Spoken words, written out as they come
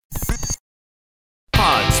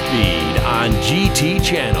GT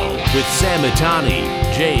Channel with Sam Itani,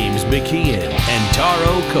 James McKeon, and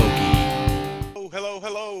Taro Koki. Oh,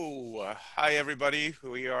 hello. Hi, everybody.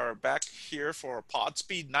 We are back here for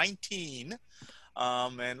Podspeed 19.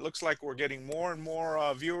 And it looks like we're getting more and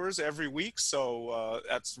more viewers every week, so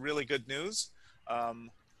that's really good news. I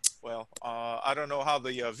don't know how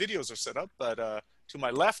the videos are set up, but to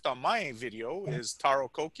my left on my video is Taro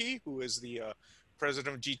Koki, who is the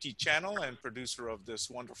president of GT Channel and producer of this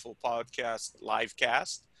wonderful podcast,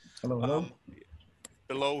 Livecast. Hello.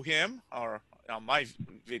 Below him, or on my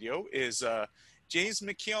video, is James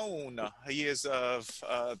McKeon. He is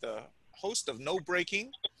the host of No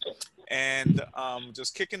Breaking, and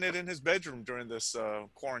just kicking it in his bedroom during this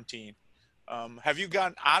quarantine. Have you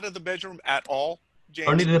gotten out of the bedroom at all, James?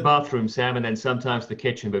 Only to the bathroom, Sam, and then sometimes the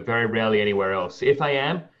kitchen, but very rarely anywhere else. If I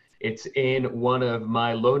am, it's in one of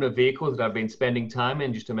my loaner vehicles that I've been spending time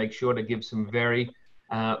in just to make sure to give some very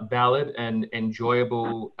valid and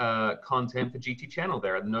enjoyable content for GT Channel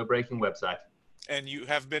there at the No Breaking website. And you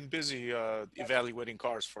have been busy evaluating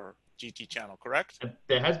cars for GT Channel, correct?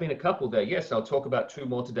 There has been a couple there. Yes, I'll talk about two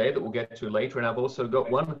more today that we'll get to later. And I've also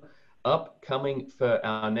got one upcoming for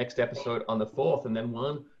our next episode on the 4th, and then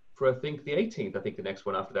one for, I think, the 18th. I think the next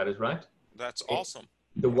one after that is right. That's awesome.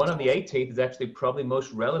 The one on the 18th is actually probably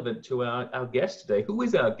most relevant to our guest today. Who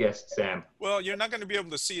is our guest, Sam? Well, you're not going to be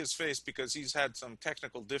able to see his face because he's had some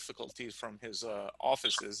technical difficulties from his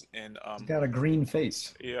offices. He's got a green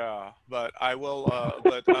face. Yeah, but I will.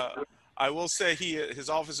 I will say his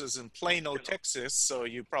office is in Plano, Texas, so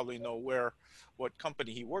you probably know what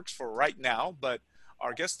company he works for right now. But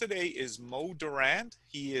our guest today is Mo Durand.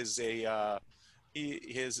 He is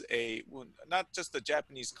not just a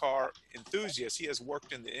Japanese car enthusiast. He has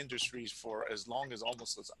worked in the industry for as long as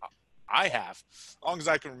I have, as long as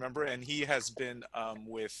I can remember. And he has been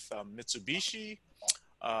with Mitsubishi,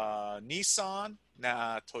 Nissan,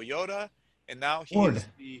 Toyota, and now Ford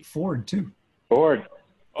too. Ford too.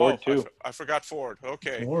 I forgot Ford.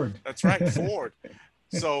 Okay, Ford. That's right, Ford.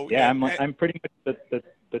 So yeah, I'm pretty much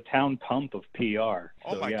the town pump of PR. So,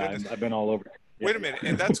 oh my goodness, I've been all over. Wait a minute,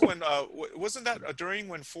 and that's when wasn't that during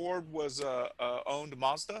when Ford was owned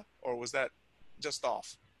Mazda, or was that just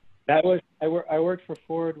off? That was I worked for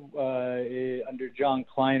Ford under John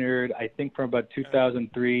Kleinert, I think from about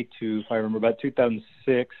 2003 to, if I remember, about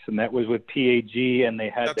 2006, and that was with PAG, and they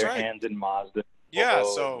had That's their right. hands in Mazda. Yeah,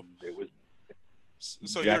 so it was.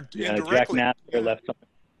 So Jack, you're indirectly. Jack Nasser left something.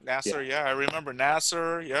 Nasser, yeah, I remember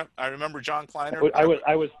Nasser. Yeah, I remember John Kleinert.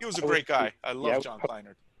 He was a great guy. I love John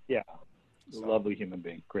Kleinert. Yeah. Lovely human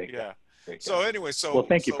being. Great. Yeah. Great so guy. anyway, well,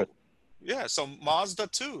 thank you for. Yeah. So Mazda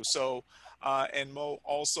too. So, and Mo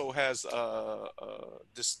also has a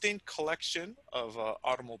distinct collection of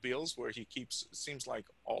automobiles where he seems like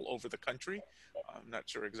all over the country. I'm not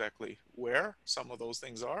sure exactly where some of those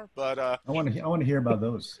things are, but I want to hear about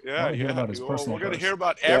those. Yeah, hear about his personal we're going to cars. hear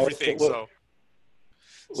about everything.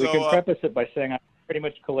 We can preface it by saying I pretty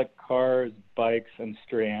much collect cars, bikes, and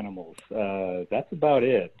stray animals. That's about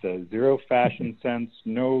it. Zero fashion sense,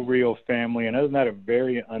 no real family, and other than that, a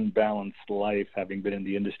very unbalanced life, having been in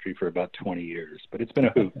the industry for about 20 years. But it's been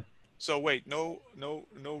a hoot. So wait, no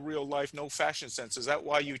real life, no fashion sense. Is that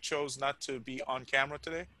why you chose not to be on camera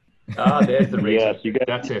today? There's the reason. Yes,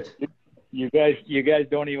 That's it. You guys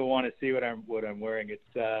don't even want to see what I'm wearing.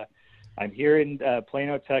 It's I'm here in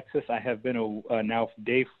Plano, Texas. I have been now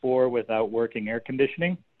day 4 without working air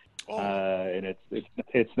conditioning, and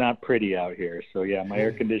it's not pretty out here. So yeah, my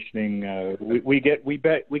air conditioning. We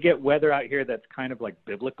get weather out here that's kind of like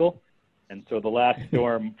biblical, and so the last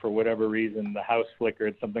storm, for whatever reason, the house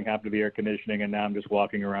flickered. Something happened to the air conditioning, and now I'm just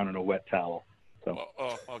walking around in a wet towel. So.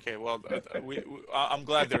 Okay. Well, I'm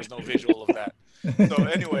glad there's no visual of that. So,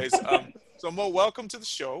 anyways, so Mo, welcome to the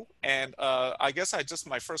show. And I guess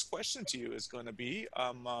my first question to you is going to be,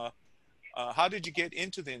 how did you get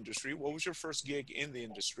into the industry? What was your first gig in the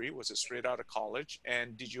industry? Was it straight out of college?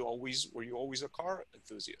 And were you always a car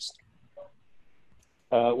enthusiast?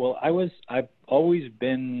 Well, I've always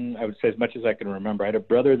been, I would say, as much as I can remember, I had a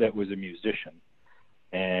brother that was a musician.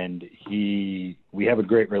 And we have a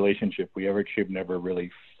great relationship. We actually never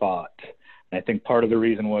really fought. And I think part of the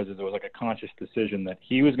reason was it was like a conscious decision that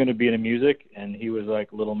he was going to be in music, and he was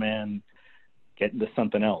like, little man, get into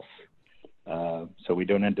something else. So we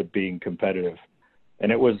don't end up being competitive.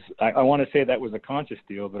 And it was, I want to say that was a conscious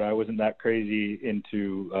deal, but I wasn't that crazy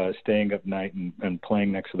into staying up night and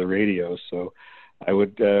playing next to the radio. So I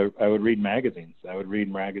would read magazines. I would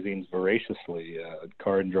read magazines voraciously,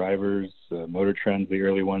 Car and Drivers, Motor Trends, the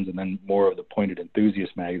early ones, and then more of the pointed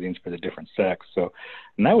enthusiast magazines for the different sex. So,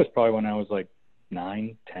 and that was probably when I was like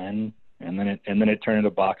 9, 10, and then it turned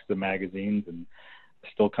into Box of magazines, and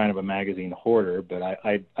still kind of a magazine hoarder. But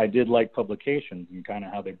I did like publications and kind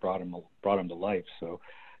of how they brought them to life. So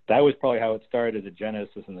that was probably how it started as a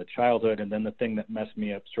genesis in the childhood. And then the thing that messed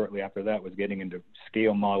me up shortly after that was getting into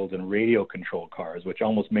scale models and radio control cars, which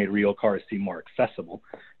almost made real cars seem more accessible,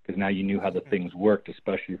 because now you knew how the things worked,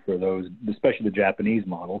 especially the Japanese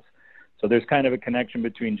models. So there's kind of a connection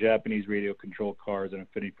between Japanese radio control cars and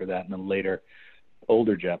affinity for that, and then later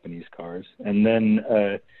older Japanese cars. And then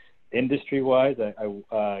industry-wise,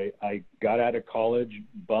 I got out of college,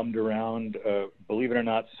 bummed around, believe it or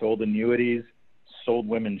not, sold annuities, sold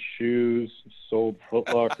women's shoes, sold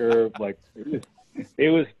Foot Locker. Like, it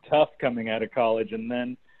was tough coming out of college. And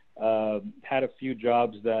then had a few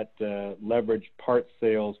jobs that leveraged part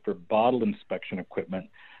sales for bottle inspection equipment,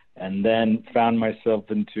 and then found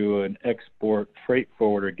myself into an export freight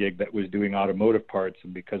forwarder gig that was doing automotive parts.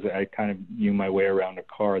 And because I kind of knew my way around a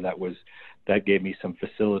car, that gave me some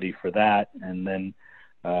facility for that. And then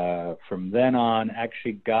from then on,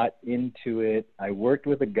 actually got into it. I worked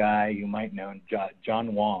with a guy you might know, Johnny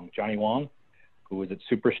Wong, who was at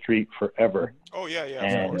Super Street forever. Oh, yeah,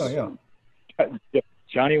 And, of course.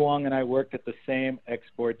 Johnny Wong and I worked at the same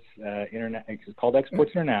Exports it's called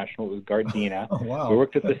Exports International. It was Gardena. Oh, wow. We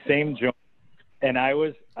worked at the same joint. And I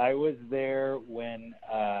was there when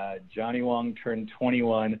Johnny Wong turned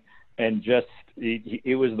 21, and just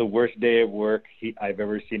it was the worst day of work I've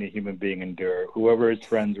ever seen a human being endure. Whoever his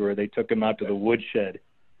friends were, they took him out to the woodshed,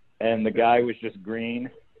 and the guy was just green.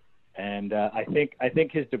 And I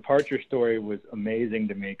think his departure story was amazing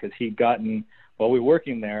to me, because he'd gotten, while we were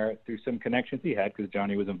working there, through some connections he had, because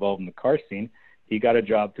Johnny was involved in the car scene, he got a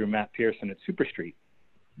job through Matt Pearson at Super Street.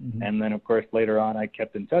 Mm-hmm. And then, of course, later on, I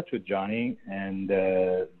kept in touch with Johnny, and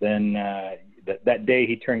then that day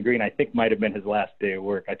he turned green, I think might have been his last day of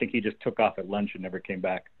work. I think he just took off at lunch and never came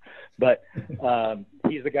back. But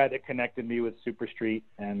he's the guy that connected me with Super Street,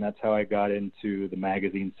 and that's how I got into the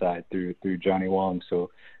magazine side through Johnny Wong. So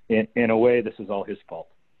in a way, this is all his fault.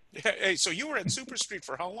 Hey, so you were at Super Street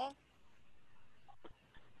for how long?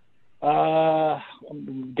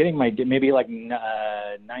 I'm getting maybe like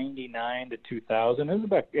 99 to 2000. It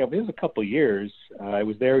was a couple years. I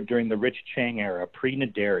was there during the Rich Chang era,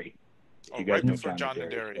 pre-Naderi. Oh, right before John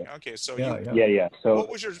Naderi. So. Okay, so yeah. So what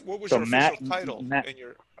was your official title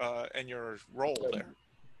in your role there?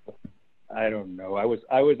 I don't know. I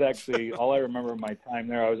was actually, all I remember my time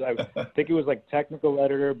there, I think it was like technical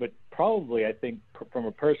editor, but probably, I think from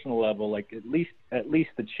a personal level, like at least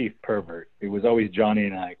the chief pervert. It was always Johnny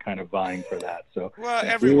and I kind of vying for that. So well,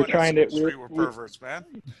 everyone we were perverts, man.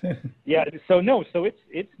 Yeah. So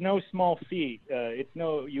it's no small feat.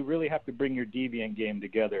 You really have to bring your deviant game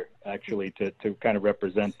together actually to kind of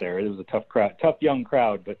represent there. It was a tough young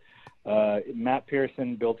crowd, but Matt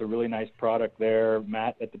Pearson built a really nice product there.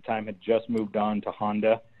 Matt at the time had just moved on to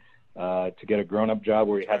Honda to get a grown-up job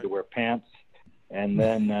where he had to wear pants. And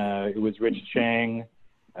then it was Rich Chang,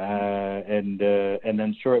 and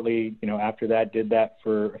then shortly, after that, did that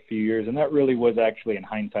for a few years. And that really was actually, in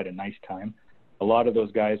hindsight, a nice time. A lot of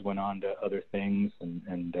those guys went on to other things,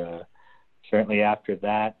 and certainly after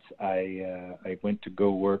that, I went to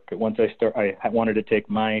go work. Once I wanted to take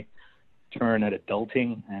my turn at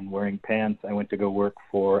adulting and wearing pants, I went to go work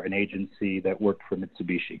for an agency that worked for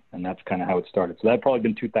Mitsubishi, and that's kind of how it started. So that'd probably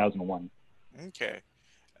been 2001. Okay.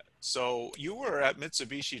 So you were at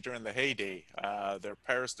Mitsubishi during the heyday, their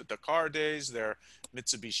Paris to Dakar days, their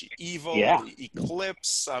Mitsubishi Evo, the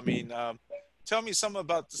Eclipse. I mean, tell me some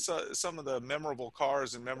about some of the memorable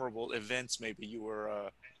cars and memorable events maybe you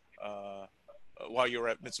were while you were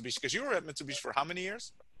at Mitsubishi, because you were at Mitsubishi for how many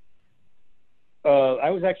years? I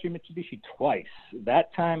was actually Mitsubishi twice.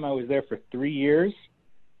 That time I was there for 3 years.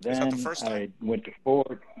 Then Is that the first time? I went to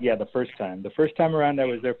Ford. Yeah, the first time. The first time around I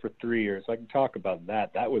was there for 3 years. So I can talk about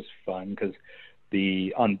that. That was fun because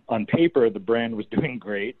on paper the brand was doing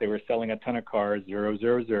great. They were selling a ton of cars,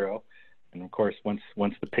 000. And of course once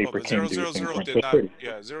the paper came due, things weren't so pretty.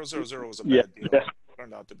 Yeah, 000 was a bad deal. It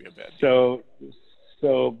turned out to be a bad deal.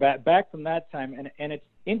 So back from that time, and it's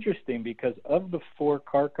interesting because of the 4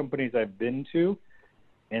 car companies I've been to,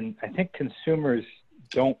 and I think consumers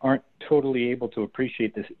aren't totally able to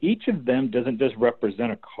appreciate this. Each of them doesn't just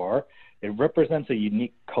represent a car; it represents a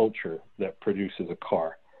unique culture that produces a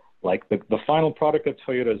car. Like the final product of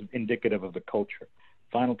Toyota is indicative of the culture.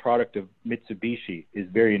 Final product of Mitsubishi is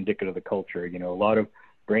very indicative of the culture. A lot of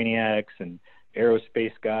brainiacs and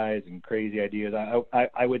aerospace guys and crazy ideas.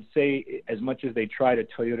 I would say as much as they tried,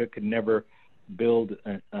 Toyota could never build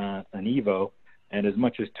an Evo, and as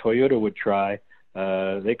much as Toyota would try,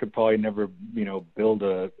 they could probably never build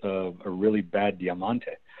a really bad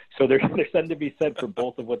Diamante. So there's something to be said for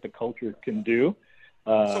both of what the culture can do.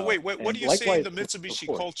 So wait, what do you say likewise the Mitsubishi for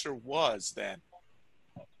Ford. culture was then?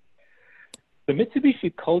 The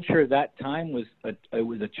Mitsubishi culture at that time was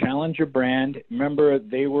a challenger brand. Remember,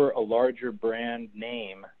 they were a larger brand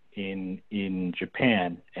name in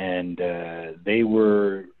Japan, and they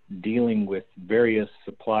were dealing with various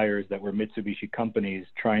suppliers that were Mitsubishi companies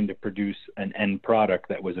trying to produce an end product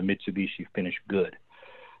that was a Mitsubishi finished good.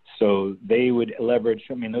 So they would leverage.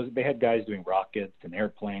 I mean, they had guys doing rockets and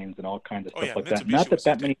airplanes and all kinds of stuff like that. Not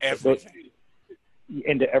that many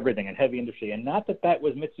into everything and heavy industry, and not that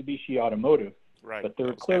was Mitsubishi Automotive. Right. But there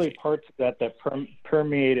were clearly parts of that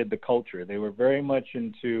permeated the culture. They were very much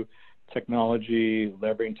into technology,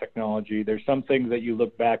 leveraging technology. There's some things that you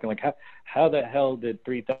look back and like, how the hell did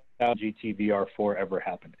 3000 GT VR4 ever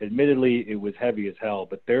happen? Admittedly, it was heavy as hell,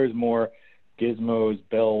 but there's more gizmos,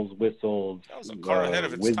 bells, whistles. That was a car ahead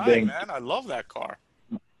of its time, whiz-bang. man. I love that car.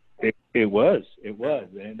 It was,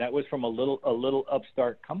 and that was from a little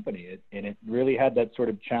upstart company, and it really had that sort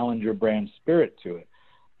of challenger brand spirit to it.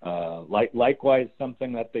 Likewise,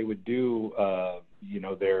 something that they would do,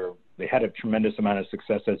 they had a tremendous amount of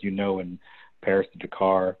success, as you know, in Paris to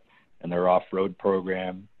Dakar and their off-road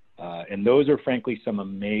program. And those are frankly some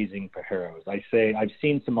amazing Pajeros. I've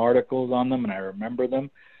seen some articles on them and I remember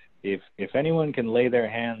them. If anyone can lay their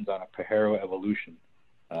hands on a Pajero Evolution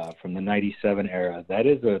from the 97 era, that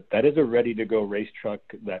is a ready to go race truck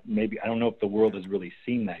that maybe, I don't know if the world has really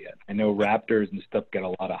seen that yet. I know Raptors and stuff get a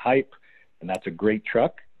lot of hype, and that's a great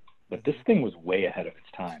truck. But this thing was way ahead of its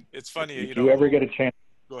time. It's funny, if you ever get a chance.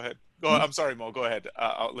 Go ahead. I'm sorry, Mo. Go ahead.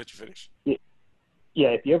 I'll let you finish. Yeah,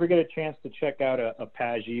 if you ever get a chance to check out a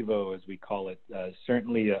Paj Evo, as we call it,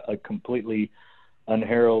 certainly a completely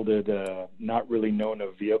unheralded, not really known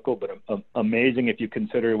of vehicle, but amazing if you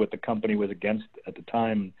consider what the company was against at the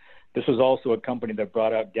time. This was also a company that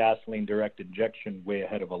brought out gasoline direct injection way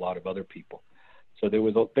ahead of a lot of other people. So there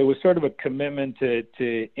was sort of a commitment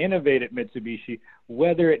to innovate at Mitsubishi,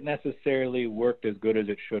 whether it necessarily worked as good as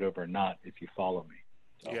it should have or not, if you follow me.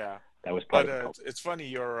 So yeah, that was part of it. It's funny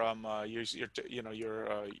your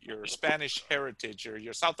Spanish heritage or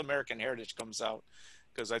your South American heritage comes out,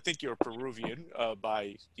 because I think you're Peruvian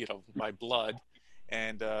by blood,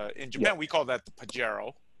 and in Japan we call that the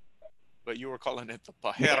Pajero, but you were calling it the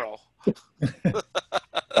Pajero.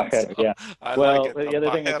 Yeah. I well, like it, the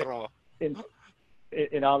other Pajero. thing is,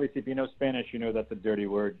 and obviously, if you know Spanish, you know that's a dirty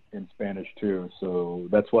word in Spanish too. So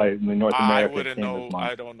that's why in North America.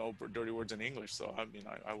 I don't know dirty words in English, so I mean,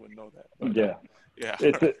 I wouldn't know that. But, yeah.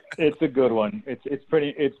 It's a good one. It's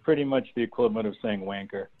pretty much the equivalent of saying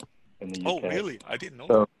wanker in the UK. Oh, really? I didn't know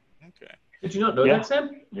that. Okay. Did you not know that,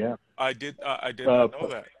 Sam? Yeah. I did not know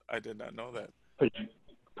that. I did not know that.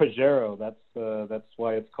 Pajero. That's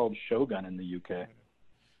why it's called Shogun in the UK.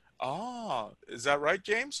 Oh, is that right,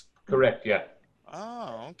 James? Correct. Yeah.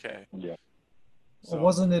 Oh, okay. Yeah. So,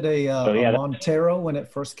 wasn't it a Montero when it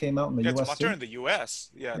first came out in the U.S. It's Montero in the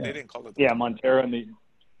U.S. Yeah, they didn't call it. Montero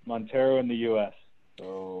in the U.S.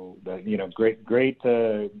 So great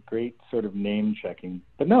sort of name checking.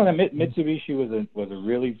 But no, Mitsubishi was a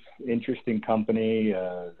really interesting company.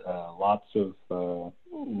 Lots of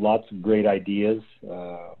great ideas.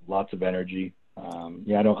 Lots of energy.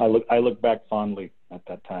 I look back fondly at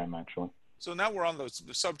that time, actually. So now we're on the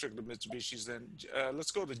subject of Mitsubishis. Then let's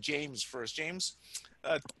go to James first. James,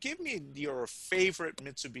 give me your favorite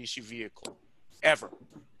Mitsubishi vehicle ever.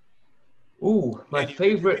 Ooh, my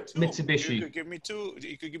favorite Mitsubishi. You could give me two.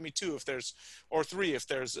 You could give me two if there's, or three if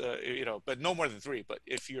there's, but no more than three. But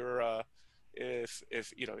if you're,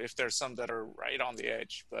 if there's some that are right on the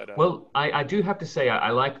edge. But well, I do have to say I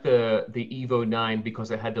like the Evo 9 because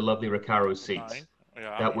it had the lovely Recaro seats.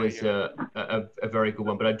 That was a very good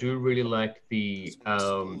one. But I do really like the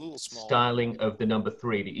styling of the number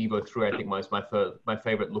 3, the Evo 3. I think was my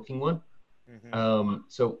favorite looking one. Mm-hmm.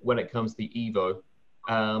 So when it comes to the Evo.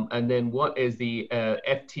 And then what is the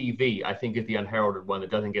FTV? I think is the unheralded one that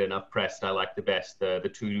doesn't get enough press. And I like the best the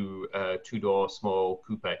two-door small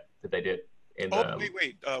coupe that they did.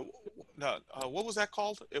 Wait. No, what was that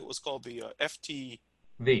called? It was called the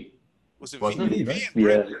FTV. Was it Wasn't V?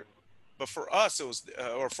 Yeah. But for us, it was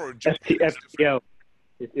or for FTO.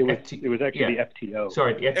 It was actually the FTO.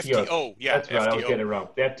 Sorry, the FTO. FTO, yeah. That's right, I was getting it wrong.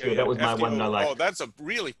 The FTO, that was my one I liked. Oh, that's a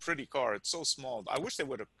really pretty car. It's so small. I wish they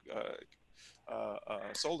would have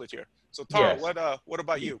sold it here. So, Tara, yes. What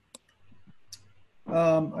about you?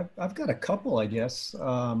 I've got a couple, I guess.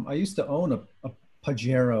 I used to own a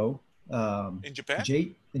Pajero. In Japan?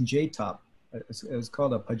 In J-Top. It was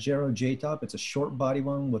called a Pajero J-Top. It's a short body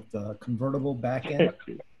one with a convertible back end.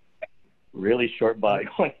 Really short body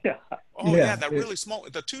one. Yeah. Oh Yeah, yeah, that really small,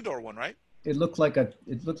 the two-door one, right? it looked like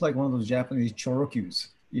one of those Japanese Chorokyus,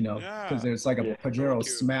 because Yeah, there's like a Yeah. Pajero Chorokyu.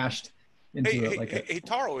 smashed Hey, into it hey, like hey, a. hey,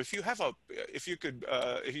 Taro, if you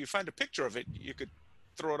find a picture of it, you could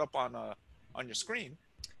throw it up on your screen.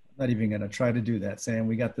 Not even gonna try to do that, Sam.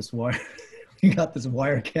 We got this wire. We got this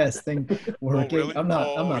Wirecast thing Oh, working. really? I'm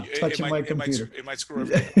Oh, not touching my computer. it might screw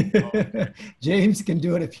everything up. Oh, okay. James can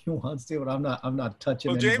do it if he wants to, but I'm not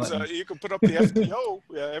touching Well, any James, buttons. you can put up the FTO.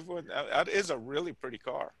 Yeah, everyone. That is a really pretty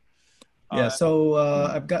car. Yeah, so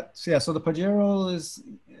I've got so the Pajero is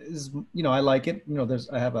I like it.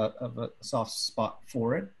 I have a soft spot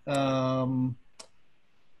for it.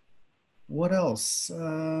 What else?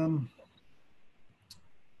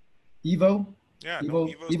 Evo. Yeah, no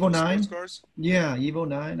Evo Evos, no sports 9. cars. Yeah, Evo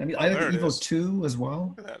 9. I mean, Oh, I have there the it Evo is. 2 as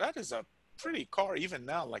well. Look at that. That is a pretty car even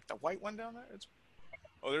now, like the white one down there.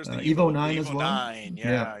 Oh, there's the Evo 9 the as Evo well. 9.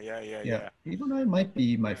 Yeah. Evo 9 might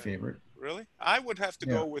be my Yeah. favorite. Really? I would have to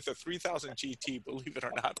Yeah. go with a 3000 GT, believe it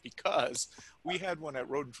or not, because we had one at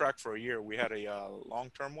Road and Track for a year. We had a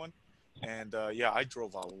long-term one. And I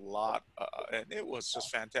drove a lot, and it was just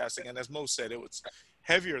fantastic. And as Mo said, it was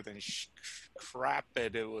heavier than crap.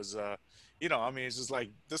 And it was, it's just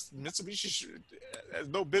like this Mitsubishi has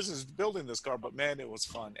no business building this car, but man, it was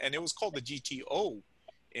fun. And it was called the GTO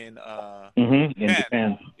in in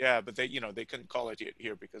Japan. Yeah, but they couldn't call it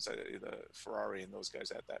here because the Ferrari and those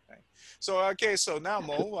guys had that thing. So okay, so now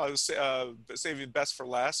Mo, I was saving best for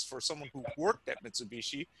last for someone who worked at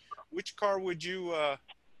Mitsubishi. Which car would you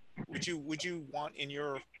want in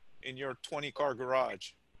your 20-car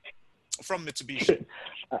garage from Mitsubishi?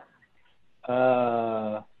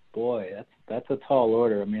 Boy, that's a tall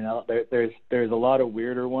order. I mean, there's a lot of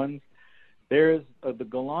weirder ones. There's the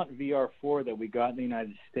Galant VR4 that we got in the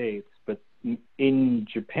United States, but in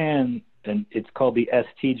Japan, and it's called the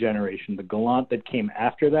ST generation. The Galant that came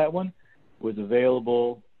after that one was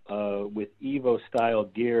available with Evo-style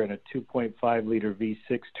gear and a 2.5 liter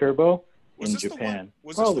V6 turbo in Japan.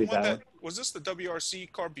 Was this the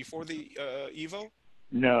WRC car before the Evo?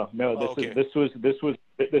 No. Okay. This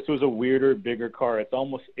was a weirder, bigger car. It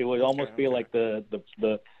would almost be like the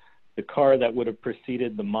car that would have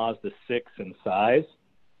preceded the Mazda 6 in size.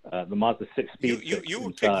 The Mazda 6 Speed. You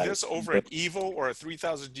would pick this over an Evo or a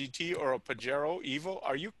 3000 GT or a Pajero Evo?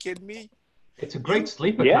 Are you kidding me? It's a great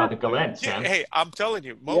sleeper car, the Galant, Sam. Hey, I'm telling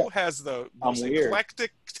you, Mo has the most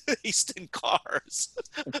eclectic taste in cars.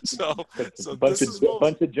 so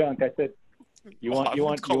bunch of junk. I said, you want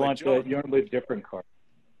a different car.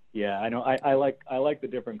 Yeah, I know. I like the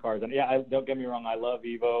different cars, and don't get me wrong. I love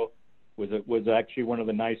Evo. Was actually one of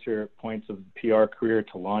the nicer points of the PR career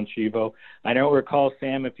to launch Evo. I don't recall,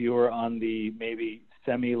 Sam, if you were on the maybe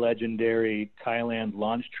semi-legendary Thailand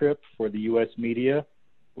launch trip for the U.S. media.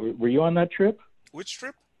 Were you on that trip? Which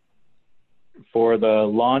trip? For the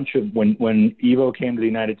launch of when Evo came to the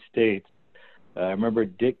United States. I remember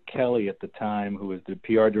Dick Kelly at the time, who was the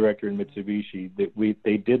PR director in Mitsubishi.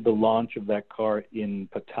 They did the launch of that car in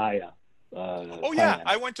Pattaya. Thailand.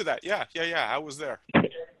 I went to that. Yeah, I was there.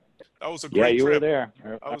 That was a great trip. Yeah, you were there.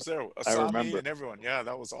 I was there. I remember. And everyone. Yeah,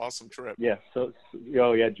 that was an awesome trip. Yeah. Jun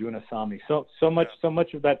Asami. So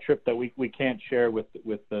much of that trip that we can't share with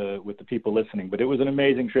the people listening. But it was an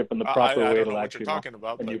amazing trip and the proper way to actually. I don't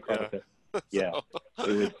know what you're talking about. But yeah.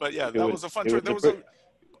 That was a fun trip.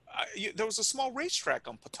 There was a small racetrack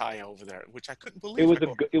on Pattaya over there, which I couldn't believe. It was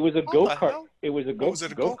a go-kart. It was a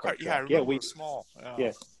go-kart. Yeah, I remember. It was small.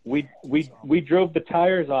 Yeah. We drove the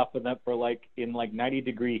tires off of that for in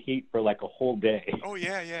 90-degree heat for like a whole day. Oh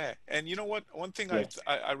yeah. And you know what? One thing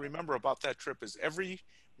I remember about that trip is every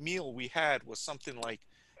meal we had was something like,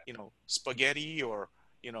 spaghetti or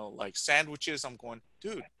like sandwiches. I'm going,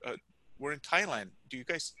 dude, we're in Thailand.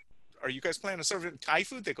 Are you guys planning to serve Thai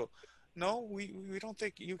food? They go, no, we don't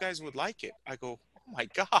think you guys would like it. I go, oh my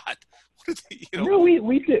God. What are they, No,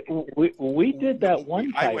 we did that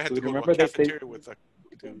one Thai I had food. to go Remember to a that cafeteria with a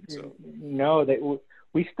dude. So. No,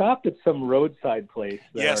 we stopped at some roadside place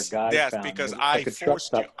that our guy found. Because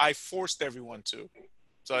I forced everyone to.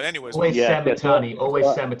 So anyways. Always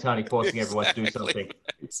Samatani forcing everyone to do something.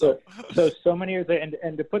 So many years,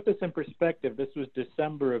 and to put this in perspective, this was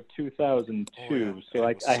December of 2002. So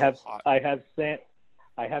I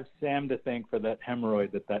have Sam to thank for that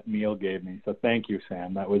hemorrhoid that meal gave me. So thank you,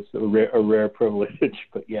 Sam. That was a rare privilege.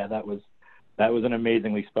 But yeah, that was an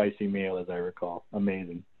amazingly spicy meal, as I recall.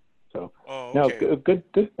 Amazing. So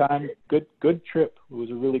good time, good trip. It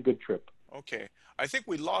was a really good trip. Okay, I think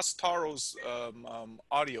we lost Taro's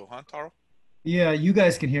audio, huh, Taro? Yeah, you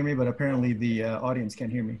guys can hear me, but apparently the audience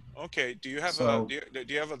can't hear me. Okay. Do you have So, do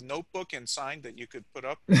you have a notebook and sign that you could put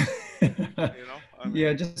up? You know, I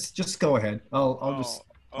yeah, mean, just go ahead. oh, oh,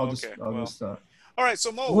 okay. I'll Well, just. all right.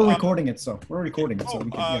 So Mo, We're recording it, so we're yeah, recording it, so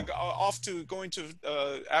we can. Yeah. off to going to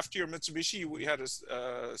after your Mitsubishi, we had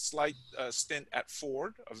a slight stint at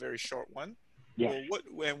Ford, a very short one. Yeah.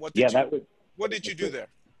 Well, Yeah, that was. what did you do there?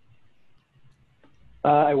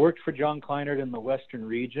 I worked for John Kleinert in the Western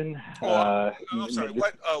region. Oh, I'm sorry.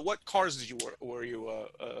 What cars did you were you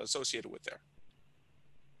associated with there?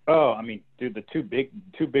 Oh, I mean, dude, the two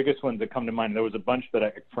biggest ones that come to mind. There was a bunch that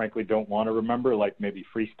I frankly don't want to remember, like maybe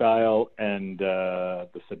Freestyle and the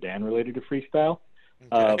sedan related to Freestyle.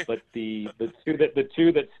 Okay. But the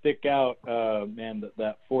two that stick out, man,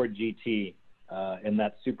 that Ford GT in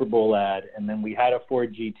that Super Bowl ad, and then we had a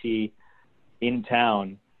Ford GT in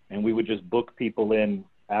town, and we would just book people in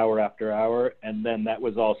hour after hour, and then that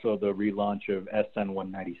was also the relaunch of SN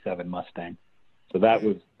 197 Mustang. So that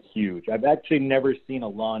was huge. I've actually never seen a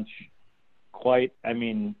launch quite. I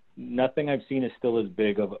mean, nothing I've seen is still as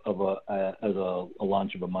big of a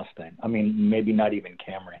launch of a Mustang. I mean, maybe not even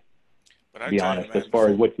Camry. But To I be tell you, honest, man, as far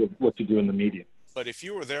as what you do in the media. but if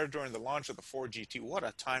you were there during the launch of the Ford GT, what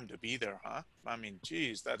a time to be there, huh? I mean,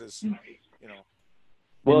 geez, that is, you know.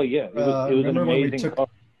 Well, yeah, it was an Remember when we amazing took car.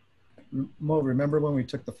 Mo? Remember when we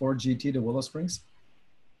took the Ford GT to Willow Springs?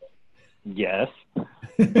 Yes.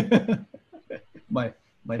 my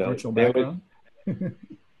So virtual there was- background.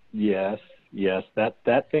 Yes,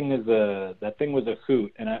 that thing was a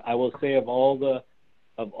hoot, and I will say of all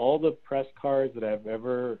the press cars that I've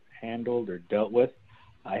ever handled or dealt with,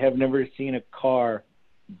 I have never seen a car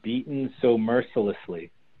beaten so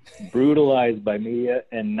mercilessly, brutalized by media,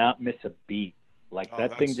 and not miss a beat. Like Oh,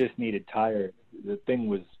 that thing that's- just needed tires. That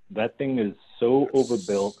thing is so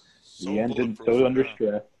overbuilt, So the engine bulletproof, so under yeah.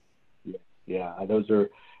 stress. Yeah, those are,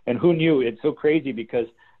 and who knew? It's so crazy because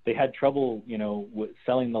they had trouble, with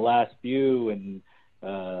selling the last few, and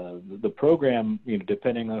the program,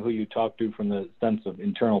 depending on who you talk to from the sense of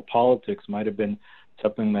internal politics, might have been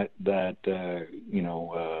something that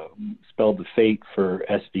spelled the fate for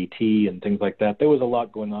SVT and things like that. There was a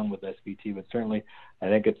lot going on with SVT, but certainly I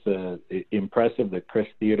think it's impressive that Chris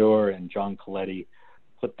Theodore and John Coletti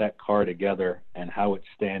put that car together and how it's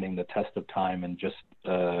standing the test of time, and just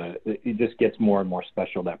it just gets more and more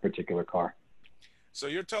special, that particular car. So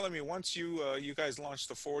you're telling me once you guys launched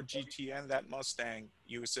the Ford GT and that Mustang,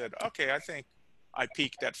 you said, okay, I think I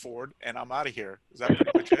peaked at Ford and I'm out of here. Is that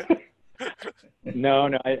pretty much it? No,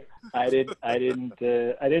 I didn't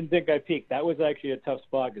think I peaked. That was actually a tough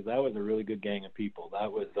spot because that was a really good gang of people.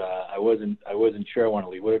 That was I wasn't sure I want to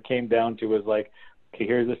leave. What it came down to was like, okay,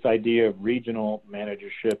 here's this idea of regional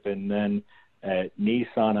managership, and then at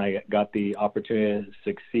Nissan, I got the opportunity to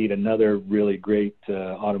succeed another really great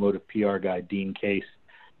automotive PR guy, Dean Case,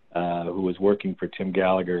 who was working for Tim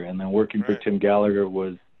Gallagher, and then working for Right. Tim Gallagher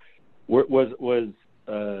was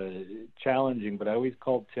challenging, but I always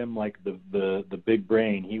called Tim like the big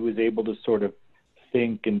brain. He was able to sort of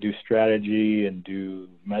think and do strategy and do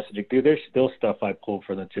messaging. Dude, there's still stuff I pull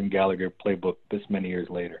from the Tim Gallagher playbook this many years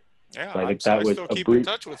later. Yeah, So I think I that was still a keep in brief.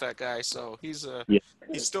 touch with that guy, so he's Yeah.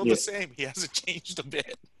 he's still Yeah. the same. He hasn't changed a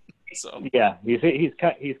bit. So Yeah, he's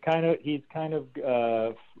kind of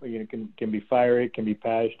can be fiery, can be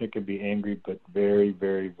passionate, can be angry, but very,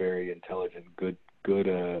 very, very intelligent. Good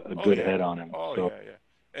yeah. head on him. Oh So, yeah.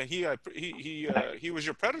 And he was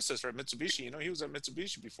your predecessor at Mitsubishi. He was at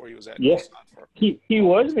Mitsubishi before he was at Yeah. Nissan for. He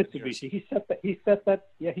was 10 Mitsubishi. years. He set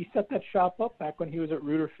that shop up back when he was at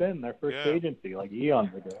Reuter Finn, their first Yeah. agency, like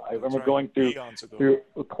eons ago. I remember right. going through Eons ago.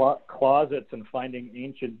 closets and finding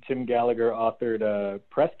ancient Tim Gallagher authored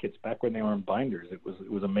press kits back when they were in binders. It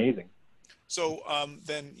was amazing. So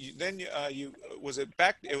then you was it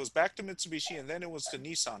back? It was back to Mitsubishi, and then it was to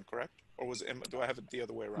Nissan, correct? Or was it? Do I have it the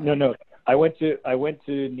other way around? No. I went to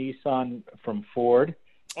Nissan from Ford.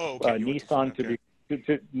 Oh, okay. You went to Nissan Ford, to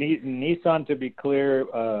okay. be Nissan, to be clear,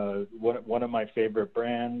 one of my favorite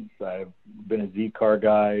brands. I've been a Z car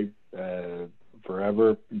guy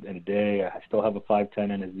forever and a day. I still have a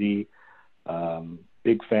 510 and a Z.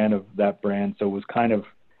 Big fan of that brand. So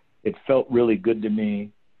it felt really good to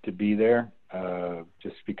me to be there,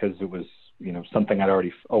 just because it was something I'd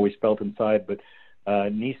always felt inside. But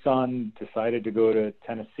Nissan decided to go to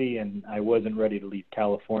Tennessee, and I wasn't ready to leave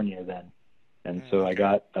California then. And so I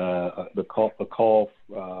got the call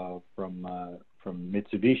from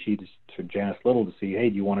Mitsubishi to Janice Little to see, hey,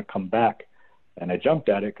 do you want to come back? And I jumped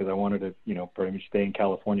at it because I wanted to, pretty much stay in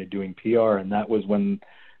California doing PR. And that was when,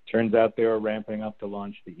 turns out, they were ramping up to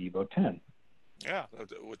launch the Evo 10. Yeah,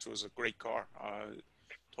 which was a great car.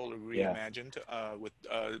 totally Yeah. reimagined with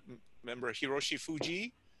remember Hiroshi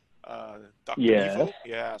Fuji, Dr. Yes. Evil.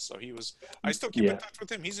 Yeah, so he was. I still keep in Yeah. touch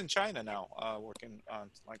with him. He's in China now, working on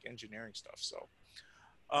like engineering stuff. So,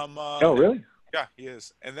 Oh, really? yeah, he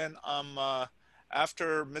is. And then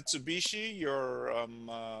after Mitsubishi, your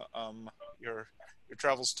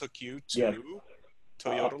travels took you Yes. to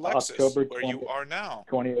Toyota Lexus, October where you are now.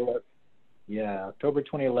 2011. Yeah, October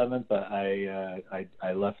 2011. But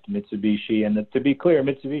I left Mitsubishi, and to be clear,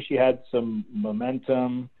 Mitsubishi had some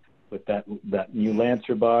momentum with that new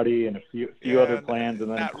Lancer body and a few other plans, and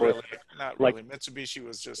then not of course, not like- really. Mitsubishi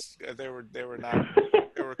was just they were not.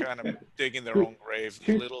 They were kind of digging their own grave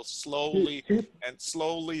a little slowly and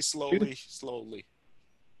slowly.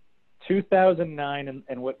 2009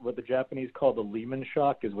 and what the Japanese call the Lehman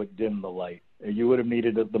shock is what dimmed the light. You would have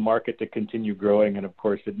needed the market to continue growing, and of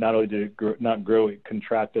course, it not only did it not grow, it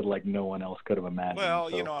contracted like no one else could have imagined. Well,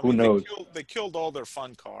 so you know, I who mean, knows? they killed all their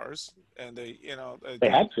fun cars, and they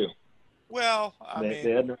Had to. Well, I mean,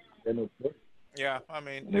 they had no choice. yeah, I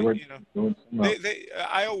mean, They were you know. doing something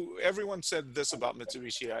else. Everyone said this about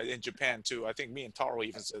Mitsubishi in Japan too. I think me and Taro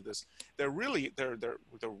even said this. They're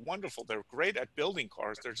wonderful. They're great at building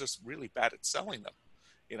cars. They're just really bad at selling them.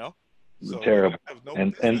 You know, so Terrible. They have no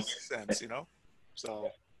And- business sense. You know,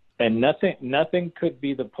 so And nothing could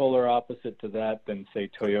be the polar opposite to that than say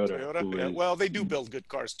Toyota. who yeah, is- well, they do build good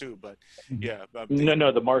cars too, but yeah, but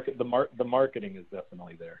no, the marketing is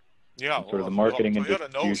definitely there. yeah, sort of the marketing and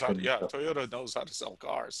Toyota knows how. distribution Yeah, stuff. Toyota knows how to sell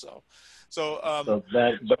cars. So So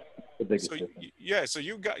that's the biggest so difference. yeah, so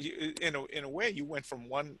you got in a way you went from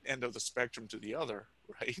one end of the spectrum to the other,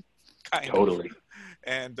 right? Kind Totally. of.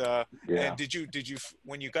 And Yeah. and did you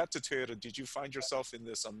when you got to Toyota, did you find yourself in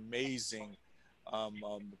this amazing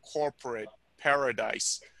corporate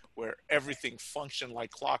paradise where everything functioned like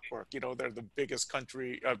clockwork? You know, they're the biggest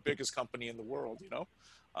company in the world. You know.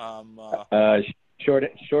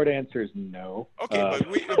 Short answer is no. Okay,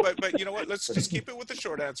 but you know what? Let's just keep it with the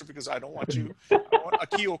short answer because I don't want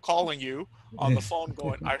Akio calling you on the phone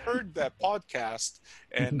going, I heard that podcast,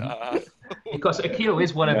 and Because Akio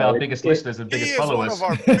is one of our biggest listeners and he biggest is followers.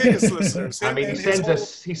 one of our biggest listeners. I mean, Him he and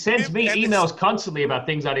his sends me him and his- emails constantly about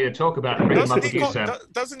things I need to talk about and bring them up with you, Sam.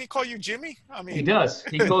 Doesn't he call you Jimmy? I mean, He does.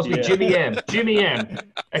 He calls me Yeah. Jimmy M. Jimmy M.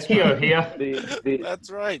 Akio here.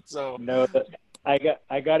 That's right. So No,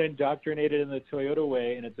 I got indoctrinated in the Toyota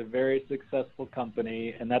way, and it's a very successful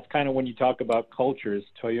company. And that's kind of when you talk about cultures,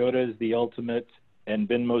 Toyota is the ultimate and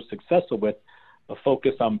been most successful with a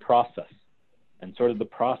focus on process. And sort of the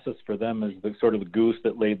process for them is the sort of the goose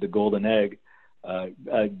that laid the golden egg.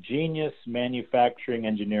 A genius manufacturing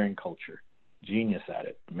engineering culture, genius at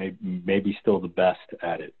it, maybe still the best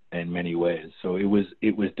at it in many ways. So it was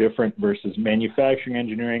different versus manufacturing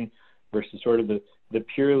engineering versus sort of the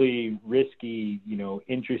purely risky,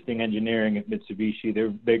 interesting engineering at Mitsubishi.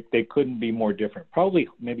 They couldn't be more different. Probably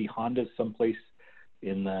maybe Honda's someplace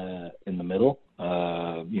in the middle,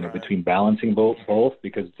 Right. between balancing both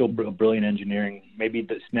because it's still brilliant engineering. Maybe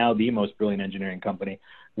it's now the most brilliant engineering company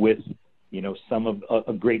with some of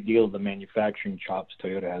a great deal of the manufacturing chops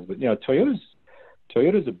Toyota has. But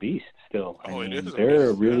Toyota's a beast still. It is a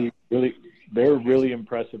They're beast, they're a really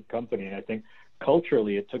impressive company, and I think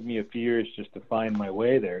culturally it took me a few years just to find my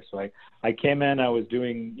way there. So I came in, I was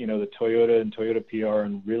doing the Toyota and Toyota PR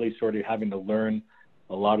and really sort of having to learn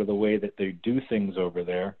a lot of the way that they do things over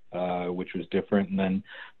there, which was different. And then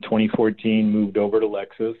 2014 moved over to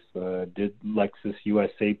Lexus, did Lexus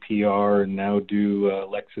USA PR, and now do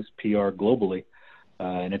Lexus PR globally.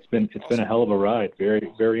 And it's been a hell of a ride.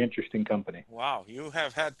 Very, very interesting company. wow, you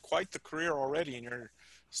have had quite the career already, and you're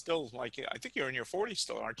still I think you're in your 40s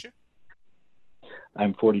still, aren't you?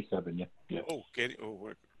 I'm 47. Yeah. Oh,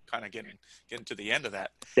 we're kind of getting to the end of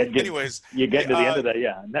that. Anyways, Anyways, you get to the end of that.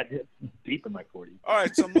 Yeah, I'm not deep in my 40s. all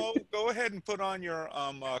right, so Mo, go ahead and put on your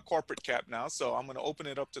corporate cap now. So I'm going to open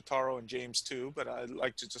it up to Taro and James too, but I'd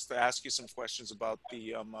like to just ask you some questions about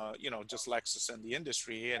the just Lexus and the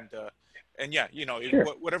industry, and yeah, Sure.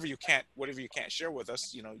 whatever you can't share with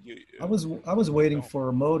us, I was waiting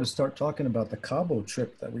for Mo to start talking about the Cabo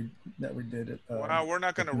trip that we did. we're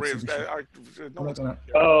not going to raise that. We're not gonna-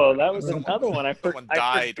 Oh, that was Someone- another one. I someone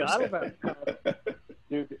died or forgot about.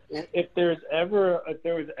 Dude, if there was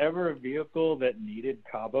ever a vehicle that needed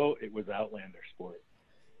Cabo, it was Outlander Sport.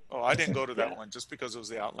 Oh, I didn't go to that one just because it was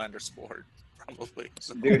the Outlander Sport, probably.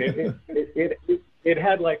 So, Dude, it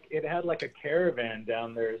had like a caravan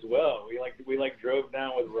down there as well. We drove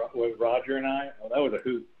down with Roger and I. Oh, that was a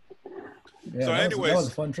hoot. Yeah, So that anyways- was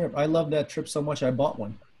a fun trip. I loved that trip so much I bought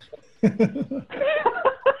one. no,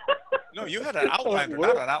 you had an Outlander,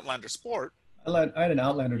 not an Outlander Sport. I had an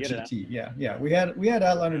Outlander You had an- GT. Yeah. We had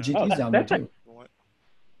Outlander GTs down there too.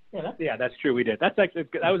 Yeah, that's true. We did. That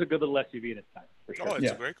was a good little SUV this time for sure. Oh, it's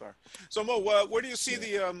Yeah. a great car. So Mo, where do you see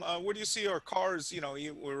where do you see our cars?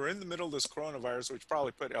 We're in the middle of this coronavirus, which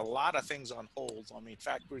probably put a lot of things on hold. I mean,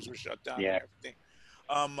 factories were shut down Yeah. and everything.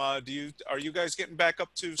 Are you guys getting back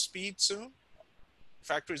up to speed soon?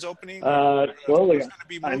 Factories opening? Slowly. It's gonna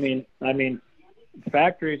be moving? I mean,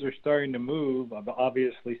 factories are starting to move.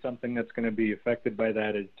 Obviously, something that's going to be affected by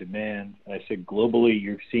that is demand. I said globally,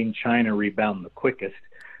 you're seeing China rebound the quickest.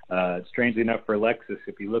 Strangely enough for Lexus,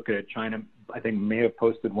 if you look at it, China, I think, may have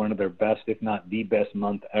posted one of their best, if not the best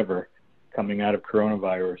month ever coming out of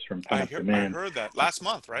coronavirus from pent-up demand. I heard that last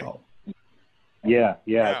month, right? Oh. Yeah.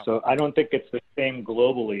 So I don't think it's the same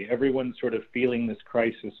globally. Everyone's sort of feeling this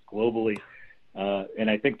crisis globally. And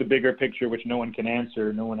I think the bigger picture, which no one can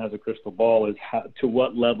answer, no one has a crystal ball, is to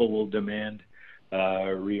what level will demand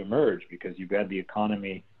reemerge? Because you've got the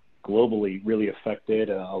economy globally really affected,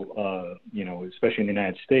 especially in the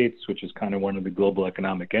United States, which is kind of one of the global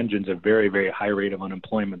economic engines, a very, very high rate of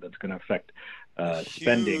unemployment that's going to affect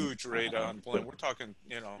spending. Huge rate of unemployment. We're talking,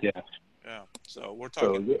 Yeah. So we're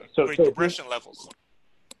talking Great so Depression levels.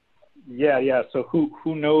 Yeah. So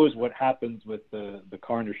who knows what happens with the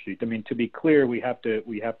car industry? I mean, to be clear, we have to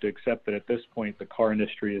accept that at this point the car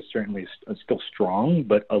industry is certainly still strong,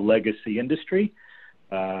 but a legacy industry.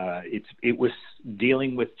 It was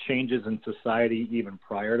dealing with changes in society even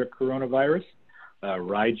prior to coronavirus,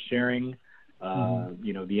 ride sharing,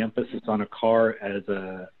 the emphasis on a car as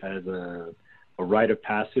a rite of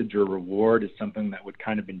passage or reward is something that would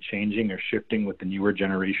kind of been changing or shifting with the newer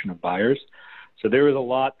generation of buyers. So there was a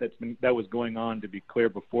lot that was going on, to be clear,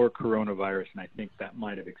 before coronavirus, and I think that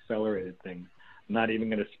might have accelerated things. I'm not even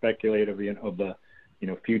going to speculate of the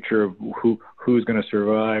future of who's going to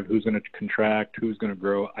survive, who's going to contract, who's going to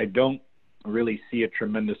grow. I don't really see a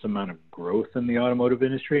tremendous amount of growth in the automotive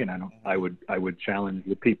industry, and I would challenge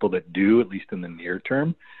the people that do, at least in the near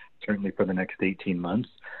term, certainly for the next 18 months.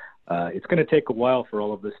 It's going to take a while for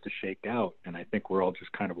all of this to shake out, and I think we're all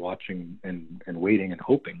just kind of watching and waiting and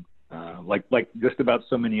hoping, like just about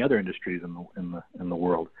so many other industries in the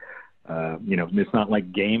world. It's not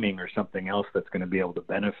like gaming or something else that's going to be able to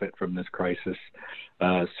benefit from this crisis.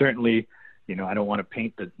 Certainly, I don't want to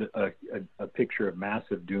paint a picture of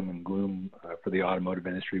massive doom and gloom for the automotive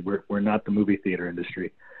industry. We're not the movie theater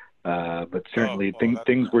industry, but certainly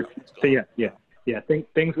things were. So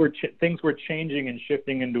things were changing and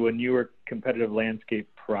shifting into a newer competitive landscape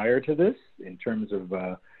prior to this, in terms of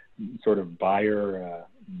sort of buyer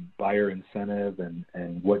incentive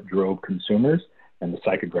and what drove consumers. And the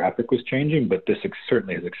psychographic was changing, but this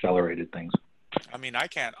certainly has accelerated things. I mean,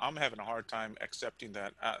 I'm having a hard time accepting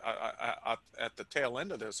that at the tail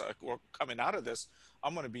end of this, or coming out of this,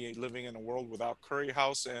 I'm going to be living in a world without curry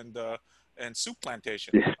house and soup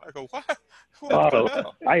plantation. Yeah. I go, what the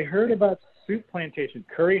hell? I heard about soup plantation.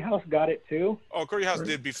 Curry House got it too? Oh, Curry House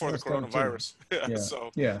did before the coronavirus.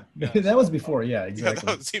 Yeah. That was before. Yeah,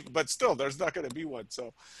 exactly. But still, there's not going to be one.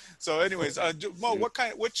 So anyways, Mo,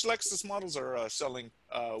 which Lexus models are selling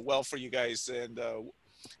well for you guys, and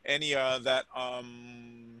any that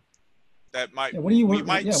might we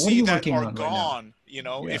might see that are gone?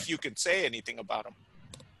 Right, if you could say anything about them.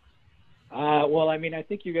 Well, I mean, I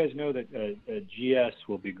think you guys know that GS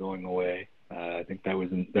will be going away. I think that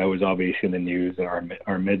was obviously in the news.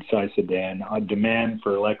 Our mid-size sedan demand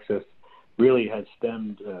for Lexus really has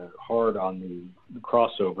stemmed hard on the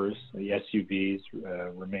crossovers. The SUVs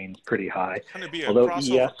remains pretty high. It's going to be a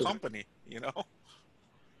crossover company,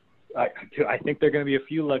 I think there are going to be a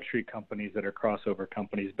few luxury companies that are crossover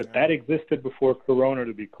companies, but that existed before Corona,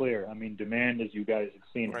 to be clear. I mean, demand, as you guys have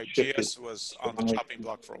seen, right? GS was on the chopping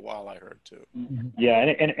block for a while, I heard too. Yeah,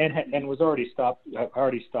 and was already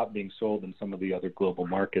stopped being sold in some of the other global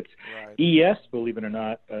markets. Right. ES, believe it or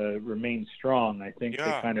not, remains strong. I think they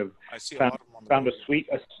kind of found a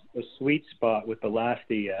sweet spot with the last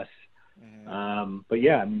ES. But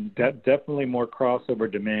yeah, I mean, definitely more crossover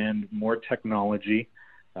demand, more technology.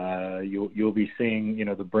 You'll be seeing,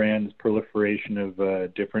 the brand's proliferation of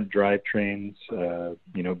different drivetrains,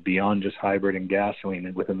 beyond just hybrid and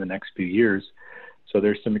gasoline within the next few years. So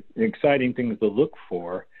there's some exciting things to look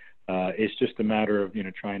for. It's just a matter of,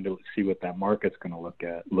 trying to see what that market's going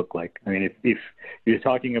to look like. I mean, if you're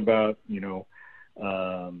talking about,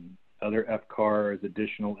 other F cars,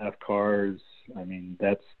 additional F cars, I mean,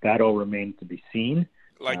 that all remains to be seen.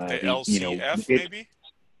 Like the LCF, maybe?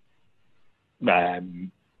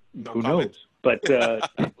 Who knows? But Who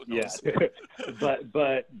yeah, knows?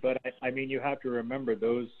 but I mean, you have to remember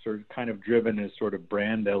those are kind of driven as sort of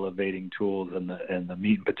brand elevating tools, and the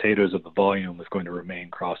meat and potatoes of the volume is going to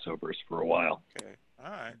remain crossovers for a while. Okay,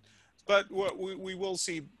 all right. But we will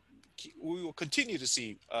see, we will continue to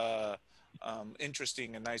see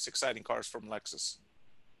interesting and nice, exciting cars from Lexus.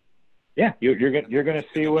 Yeah, you're gonna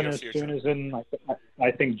see the one near as future. soon as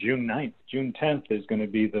I think June 9th. June 10th is going to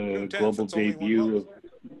be the June 10th, global it's only 1 debut month. of.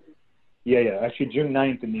 Yeah, actually June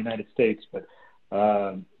 9th in the United States, but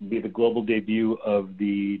be the global debut of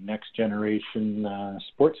the next generation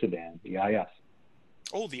sports sedan, the IS.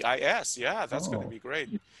 Oh, the IS, yeah, that's going to Oh. be great.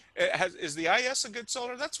 Is the IS a good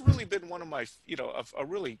seller? That's really been one of my, a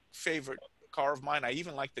really favorite car of mine. I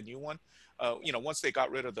even like the new one. Once they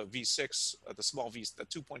got rid of the V6, the small V, the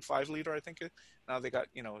 2.5 liter, I think. Now they got,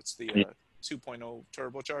 it's the 2.0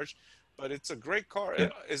 turbocharged. But it's a great car. Yeah.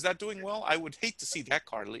 Is that doing well? I would hate to see that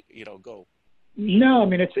car, go. No, I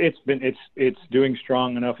mean it's doing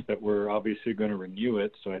strong enough that we're obviously going to renew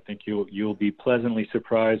it. So I think you'll be pleasantly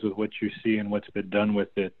surprised with what you see and what's been done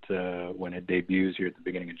with it when it debuts here at the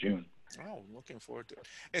beginning of June. Oh, looking forward to it.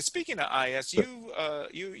 And speaking of IS, you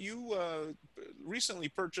recently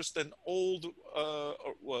purchased an old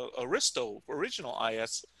Aristo original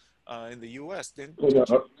IS in the U.S. Didn't you?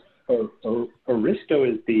 Aristo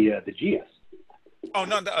is the GS. Oh,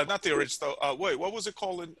 no, not the Aristo. Wait, what was it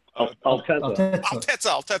called? Altezza.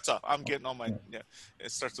 Altezza. I'm getting all my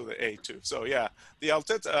it starts with an A too. So yeah, the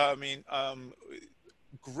Altezza.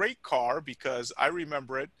 Great car because I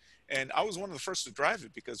remember it. And I was one of the first to drive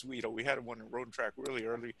it because we had one in Road and Track really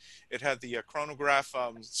early. It had the chronograph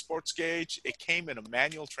sports gauge. It came in a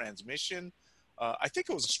manual transmission. I think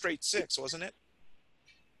it was a straight 6, wasn't it?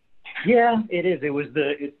 Yeah, it is.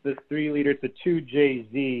 It's the 3 liter. It's a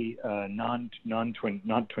 2JZ non-twin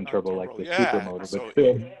turbo like the super motor, so but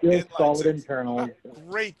still solid six. internal.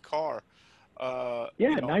 Great car. Nice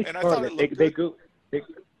and car. I thought it looked good.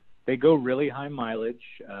 They go really high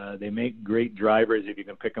mileage. They make great drivers if you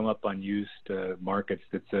can pick them up on used markets.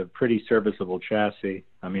 It's a pretty serviceable chassis.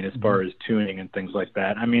 I mean, as far as tuning and things like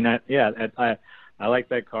that. I mean, I like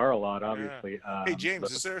that car a lot, obviously. Yeah. Hey,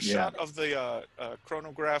 James, is there a shot of the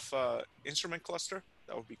chronograph instrument cluster?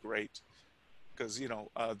 That would be great. Because,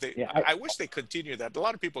 I wish they continued that. A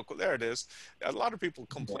lot of people, there it is. A lot of people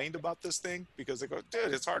complained about this thing because they go,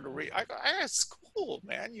 dude, it's hard to read. I go, it's cool,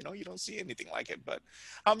 man. You don't see anything like it. But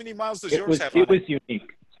how many miles does yours have on it? It was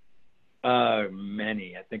unique.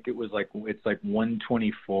 Many. I think it's like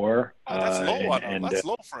 124. Oh, that's low. That's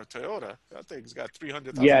low for a Toyota. That thing's got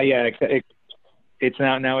 300,000. Yeah. It's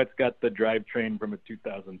now it's got the drivetrain from a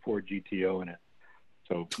 2004 GTO in it.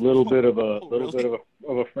 So a little bit of a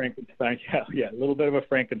Frankenstein. Yeah, a little bit of a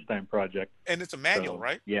Frankenstein project. And it's a manual,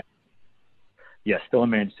 right? Yeah. Yeah, still a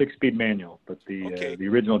 6-speed manual, but the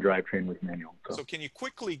original drivetrain was manual. So can you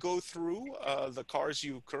quickly go through the cars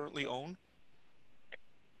you currently own?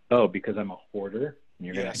 Oh, because I'm a hoarder?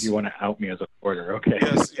 You want to out me as a hoarder? Okay.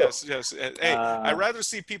 Yes. Hey, I'd rather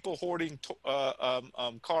see people hoarding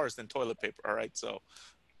cars than toilet paper. All right, so.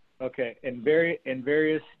 Okay, in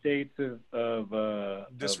various states of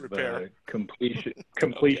disrepair,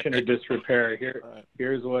 completion or disrepair.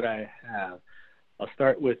 Here's what I have. I'll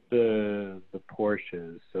start with the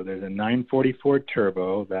Porsches. So there's a 944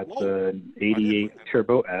 Turbo. That's an 88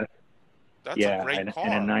 Turbo S. That's a great car.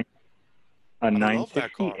 And a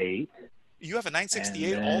 968. You have a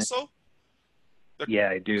 968 also?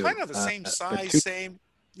 Yeah, I do. Kind of the same size, same.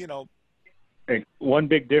 One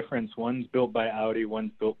big difference: one's built by Audi,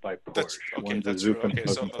 one's built by Porsche. That's true. Okay,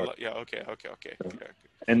 so okay.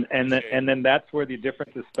 And then that's where the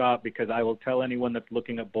differences stop, because I will tell anyone that's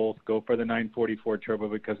looking at both, go for the 944 Turbo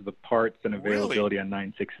because of the parts and availability on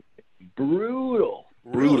 968. Brutal.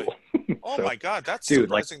 Oh my God, that's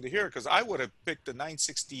surprising to hear, because I would have picked the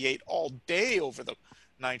 968 all day over the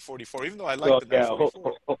 944, even though I like the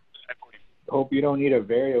 944. Hope you don't need a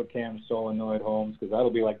Variocam solenoid, Holmes, because that'll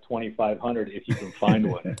be like $2,500 if you can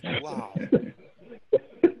find one. Wow.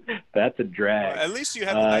 That's a drag. At least you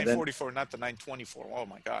have the 944, not the 924. Oh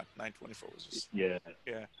my God, 924 was just. Yeah.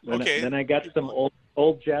 Okay. Then I got some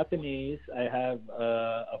old Japanese. I have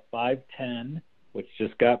a 510, which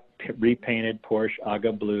just got repainted, Porsche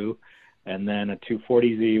Aga Blue, and then a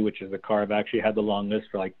 240Z, which is the car I've actually had the longest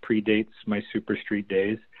for, like, predates my Super Street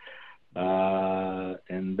days.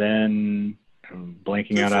 And then I'm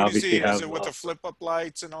blanking out. I obviously have. Is it with the flip-up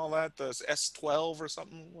lights and all that? The S12 or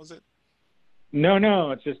something, was it?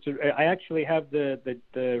 No. It's just I actually have the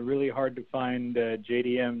really hard to find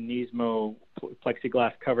JDM Nismo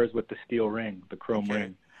plexiglass covers with the steel ring, the chrome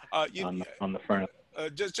ring on the front.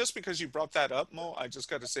 just because you brought that up, Mo, I just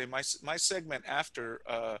got to say my segment after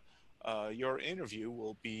your interview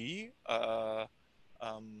will be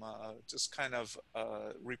just kind of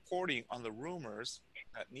reporting on the rumors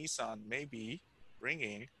that Nissan may be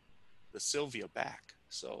bringing the Silvia back.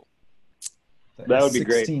 So That would be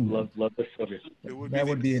great. S16. Love the Silvia. it would That be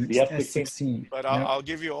would be an the S16. S16. But Yeah. I'll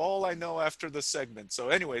give you all I know after the segment. So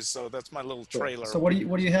anyways, so that's my little trailer. So what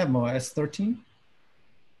do you have, Mo? S13?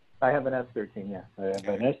 I have an S13, yeah. I have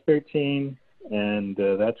an S13, and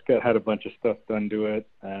that's had a bunch of stuff done to it.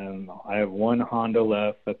 I have one Honda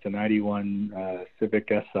left. That's a 91 Civic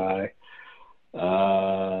Si.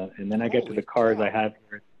 And then I get to the cars I have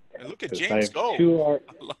here. And look at I James have go. two I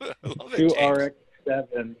love it, two James.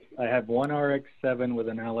 RX-7. I have one RX-7 with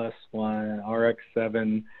an LS1,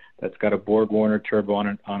 RX-7 that's got a Borg Warner turbo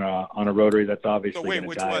on a rotary that's obviously So wait, going to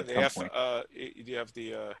which die one? at The some F, point. you have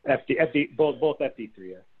the FD, both FD3,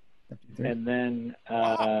 yeah. FD3. And then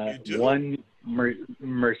Wow, you do? one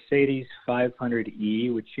Mercedes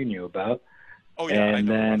 500E, which you knew about. oh yeah, I and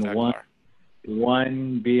know then about that one car.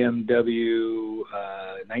 one BMW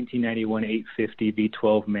 1991 850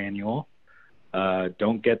 V12 manual.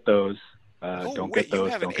 Don't get those. Oh Don't wait, get those.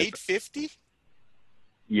 you have an Don't get 850?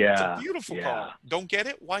 Yeah. It's a beautiful yeah, car. Don't get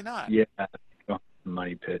it? Why not? Yeah.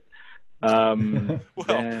 Money pit. Well,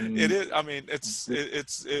 Then- it is. I mean,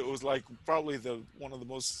 it was like probably one of the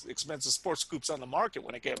most expensive sports coupes on the market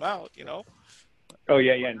when it came out. You know. Oh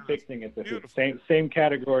yeah, and fixing it. The Beautiful. same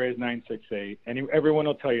category as 968. And everyone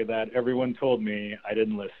will tell you that. Everyone told me. I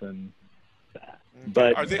didn't listen.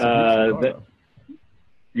 But Are they-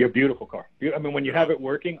 your beautiful car. I mean, when you have it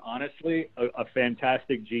working, honestly, a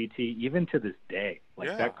fantastic GT, even to this day. Like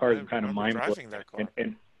Yeah, that car I is kind of remember mind driving blowing, that car.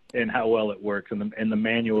 and how well it works. And the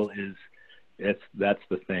manual is, that's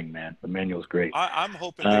the thing, man. The manual's great. I'm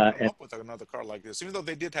hoping they come up with another car like this, even though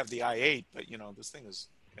they did have the i8. But you know, this thing is.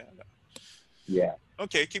 Yeah. Yeah.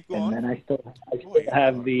 Okay, keep And going. then I still Boy, you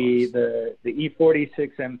have have the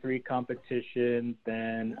E46 M3 competition,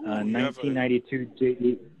 then Ooh, you have a-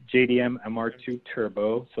 1992 JDM MR2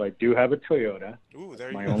 Turbo. So I do have a Toyota. Ooh,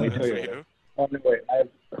 there my you go. only Good for Toyota. you. Oh, no, wait. I have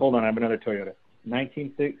another Toyota.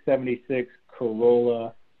 1976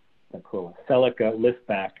 Corolla Celica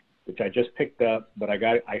liftback, which I just picked up, but I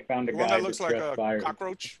found a The guy one that looks like distressed a buyer.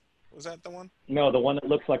 cockroach. Was that the one? No, the one that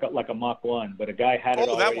looks like a Mach 1, but a guy had it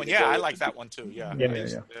Oh, all that ready one. to Yeah, go I with like the- that one too. Yeah. Yeah, I yeah,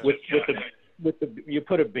 used- yeah. with the you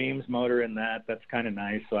put a Beams motor in that. That's kind of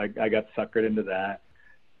nice. So I got suckered into that.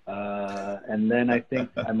 And then I think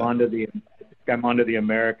I'm onto the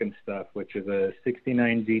American stuff, which is a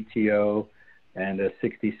 69 GTO and a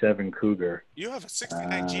 67 Cougar. You have a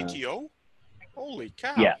 69 GTO? Holy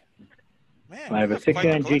cow. Yeah. Man, I have you a quite the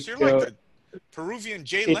 69 collection. You're like GTO. the Peruvian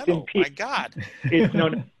Jay It's in Leno. peak. My God. It's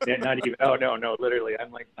not even. Oh no, literally.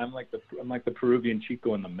 I'm like the Peruvian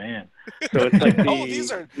Chico and the Man. So it's like Oh,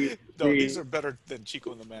 these are better than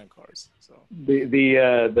Chico and the Man cars. So the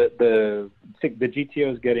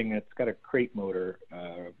GTO is it's got a crate motor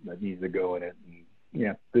that needs to go in it. And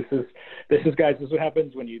yeah, this is guys. This is what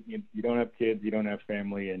happens when you don't have kids, you don't have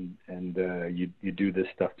family, and you do this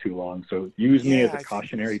stuff too long. So use me as a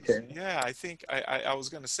cautionary tale. Yeah, I think I was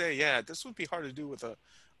going to say, yeah, this would be hard to do with a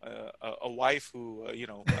wife who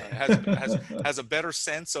has a better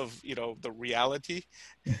sense of the reality.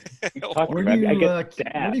 Where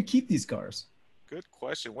do you keep these cars? Good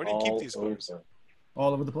question. Where do you keep these cars?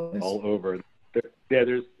 All over the place. All over. Yeah,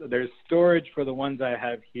 there's storage for the ones I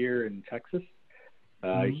have here in Texas.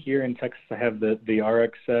 Here in Texas, I have the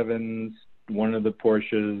RX-7s, one of the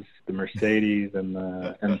Porsches, the Mercedes, and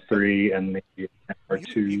the M3, and the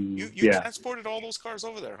R2. You transported all those cars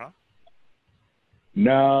over there, huh?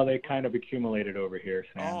 No, they kind of accumulated over here,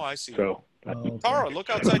 Sam. Oh, I see. So, okay. Tara, look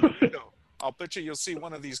outside your window. I'll bet you'll see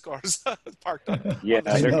one of these cars parked on. yeah, on the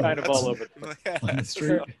they're street. kind of all over. On the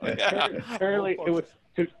street. Apparently, it was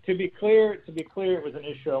to be clear. It was an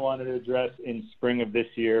issue I wanted to address in spring of this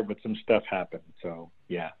year, but some stuff happened. So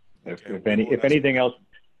yeah, if anything else,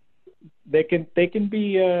 they can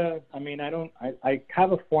be. I mean, I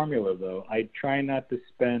have a formula though. I try not to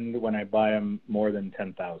spend when I buy them more than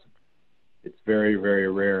 10,000. It's very, very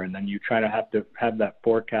rare, and then you try to have that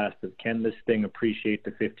forecast of can this thing appreciate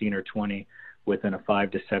to 15 or 20 within a 5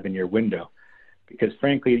 to 7 year window. Because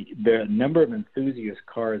frankly, the number of enthusiast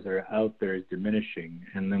cars that are out there is diminishing.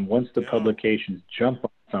 And then once the publications jump on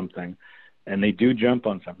something, and they do jump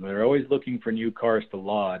on something, they're always looking for new cars to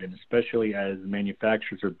laud. And especially as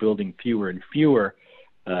manufacturers are building fewer and fewer,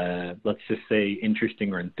 let's just say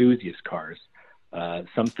interesting or enthusiast cars,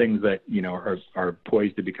 some things that, are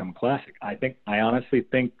poised to become classic. I honestly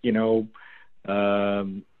think, MR2,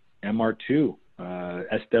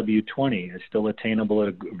 SW20 is still attainable at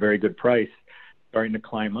a very good price, starting to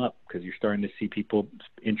climb up because you're starting to see people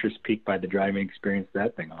interest peaked by the driving experience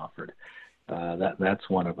that thing offered. That's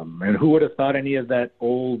one of them. And who would have thought any of that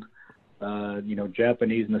old,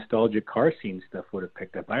 Japanese nostalgic car scene stuff would have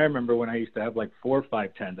picked up? I remember when I used to have like 4 or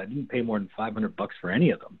 5 10s. I didn't pay more than $500 for any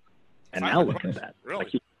of them. And now look at that.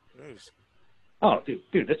 Really? Oh,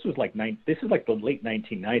 dude, this was like the late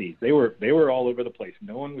 1990s. They were all over the place.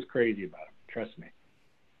 No one was crazy about them. Trust me.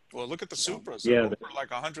 Well, look at the Supras. Yeah, They're over like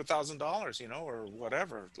 $100,000, or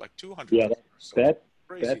whatever, like $200,000. Yeah, So that's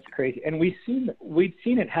crazy. And we'd seen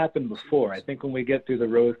it happen before. I think when we get through the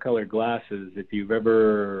rose-colored glasses, if you've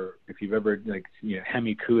ever like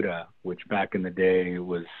Hemi Cuda, which back in the day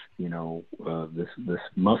was this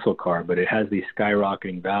muscle car, but it has these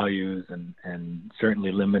skyrocketing values and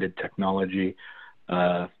certainly limited technology.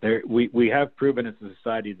 We have proven as a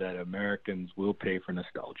society that Americans will pay for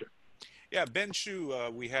nostalgia. Yeah, Ben Shu,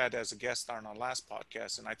 we had as a guest on our last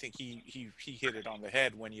podcast, and I think he hit it on the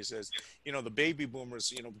head when he says, the baby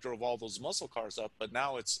boomers, drove all those muscle cars up, but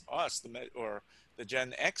now it's us, the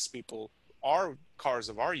Gen X people. Our cars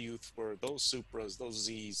of our youth were those Supras, those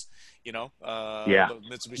Zs, the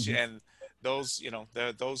Mitsubishi, and those,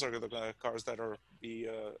 those are the cars that are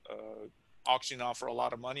auctioning off for a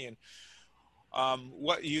lot of money. And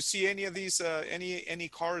what you see any of these any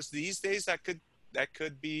cars these days that could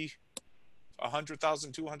be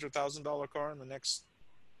 $100,000, $200,000 car in the next,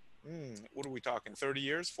 what are we talking? 30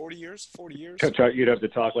 years, 40 years, 40 years? You'd have to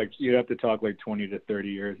talk like 20 to 30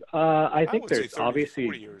 years. I think there's 30, obviously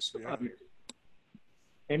 40 years, yeah.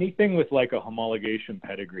 Anything with like a homologation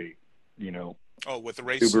pedigree, Oh, with the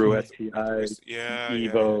race Subaru STI, yeah,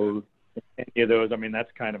 Evo, any of those. I mean,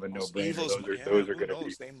 that's kind of a no-brainer. Those are going to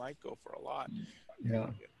be. They might go for a lot.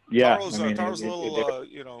 Yeah. Yeah. Taro's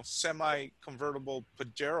little, semi-convertible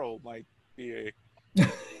Pajero might be a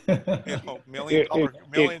 $1 million.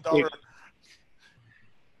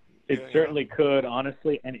 It certainly could,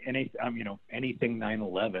 honestly, anything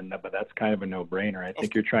 911, but that's kind of a no-brainer. I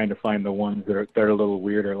think you're trying to find the ones that are a little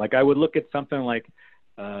weirder. Like I would look at something like,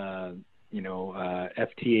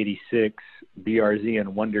 FT86 BRZ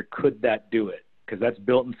and wonder, could that do it? Because that's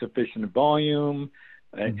built in sufficient volume,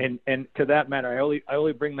 and to that matter, I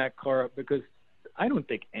only bring that car up because I don't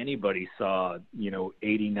think anybody saw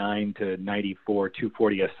 89 to 94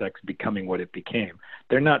 240SX becoming what it became.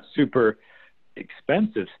 They're not super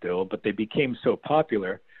expensive still, but they became so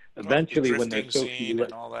popular. Eventually, when there's so few,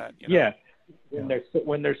 and all that,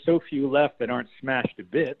 when there's so few left that aren't smashed to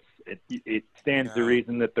bits, it stands to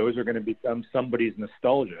reason that those are going to become somebody's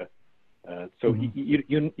nostalgia. The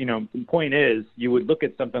point is, you would look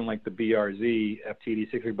at something like the BRZ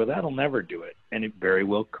FT86, but that'll never do it, and it very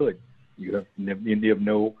well could. You have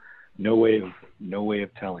no way of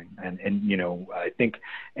telling, and I think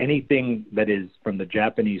anything that is from the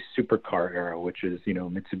Japanese supercar era, which is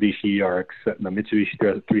Mitsubishi RX, the Mitsubishi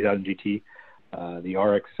 3000 GT, the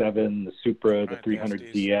RX-7, the Supra, the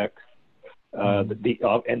 300ZX,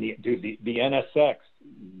 the NSX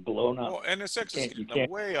blown up. Well, NSX is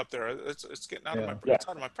getting way up there. It's getting out of it's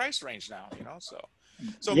out of my price range now. So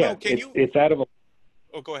yeah, Mo, can you? It's out of.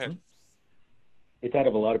 Oh, go ahead. It's out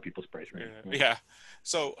of a lot of people's price range. Yeah.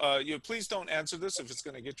 So please don't answer this if it's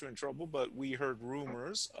going to get you in trouble. But we heard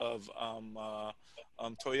rumors of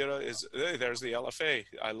Toyota is there's the LFA.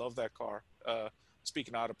 I love that car.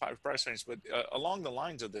 Speaking out of price range, but along the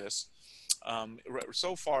lines of this,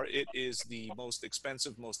 so far it is the most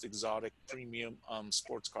expensive, most exotic, premium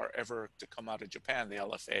sports car ever to come out of Japan. The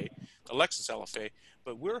LFA, the Lexus LFA.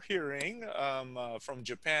 But we're hearing from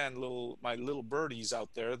Japan, my little birdies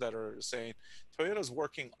out there that are saying Toyota's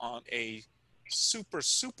working on a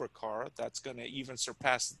super car that's going to even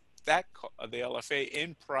surpass that the LFA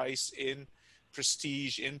in price, in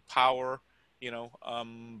prestige, in power.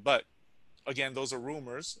 But again, those are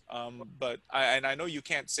rumors. But I know you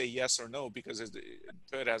can't say yes or no because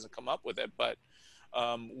Toyota hasn't come up with it. But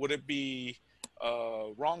would it be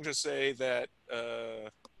wrong to say that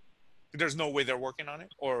there's no way they're working on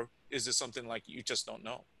it, or is it something like you just don't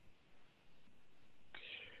know?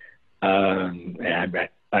 I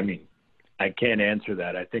mean, I can't answer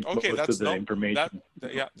that. I think most of the information.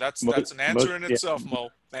 That's an answer in itself, Mo.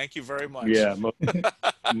 Thank you very much. Yeah, most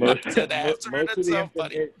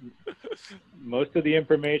of the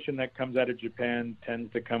information that comes out of Japan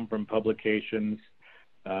tends to come from publications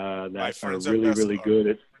that are really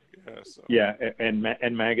good. And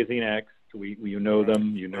Magazine X. You know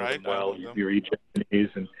them. You know them well. You're Japanese,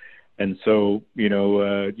 and And so, you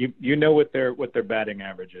know what their batting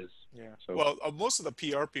average is. Yeah. So. Well, most of the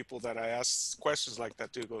PR people that I ask questions like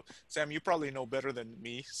that do go, Sam, you probably know better than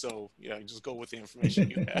me, so yeah, just go with the information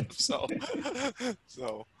you have. So,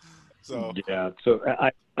 Yeah. So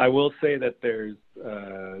I will say that there's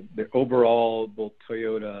the overall both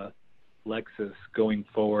Toyota, Lexus going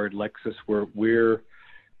forward. Lexus, we're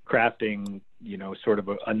crafting, sort of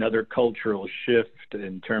another cultural shift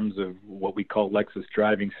in terms of what we call Lexus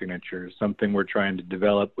driving signature, something we're trying to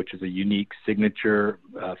develop, which is a unique signature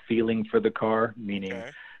feeling for the car, meaning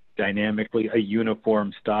dynamically a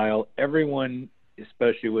uniform style. Everyone,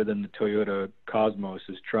 especially within the Toyota Cosmos,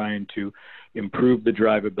 is trying to improve the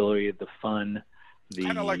drivability, the fun.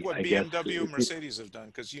 Kind of like what BMW and Mercedes have done,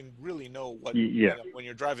 because you really know what, when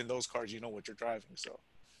you're driving those cars, you know what you're driving. So.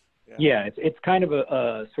 Yeah, it's kind of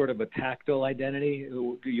a sort of a tactile identity,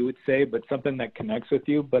 you would say, but something that connects with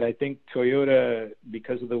you. But I think Toyota,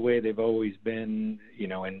 because of the way they've always been,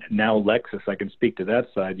 and now Lexus, I can speak to that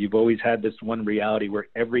side. You've always had this one reality where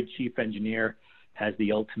every chief engineer has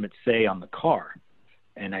the ultimate say on the car.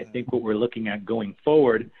 And I think what we're looking at going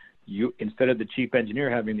forward, instead of the chief engineer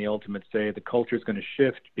having the ultimate say, the culture is going to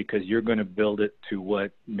shift because you're going to build it to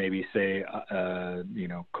what maybe say,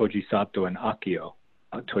 Koji Sato and Akio.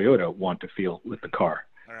 Toyota want to feel with the car.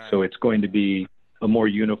 Right. So it's going to be a more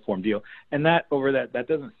uniform deal. And that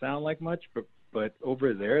doesn't sound like much, but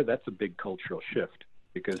over there, that's a big cultural shift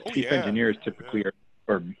because chief engineers typically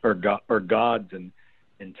are gods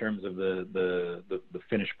in terms of the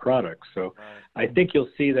finished product. So I think you'll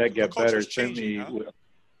see that get better. Changing, certainly. Huh?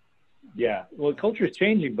 Yeah. Well, culture is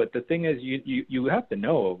changing, but the thing is, you have to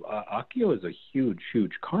know, Akio is a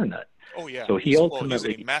huge car nut. Oh yeah. So he's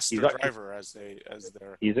ultimately he's a master driver, as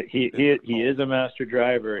their. He is a master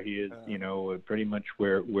driver. He is pretty much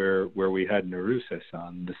where we had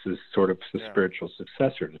Narusa-san. This is sort of the spiritual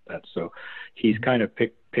successor to that. So he's kind of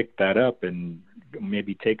picked that up and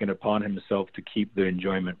maybe taken upon himself to keep the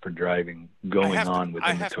enjoyment for driving going on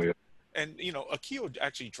within the Toyota. And Akio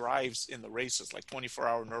actually drives in the races, like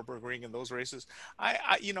 24-hour Nürburgring and those races.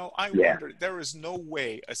 I wonder, there is no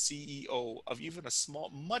way a CEO of even a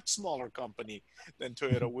much smaller company than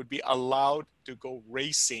Toyota would be allowed to go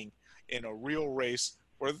racing in a real race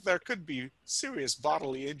where there could be serious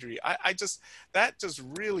bodily injury. That just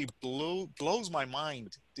really blows my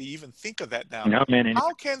mind to even think of that now. No, man,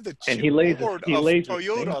 how can the chief board of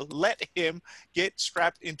Toyota let him get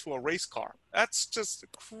strapped into a race car? That's just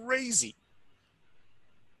crazy.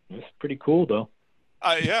 It's pretty cool, though.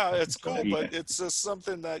 Yeah, it's cool, but it's just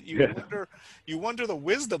something that you wonder the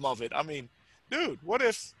wisdom of it. I mean, dude, what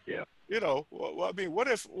if? Yeah. What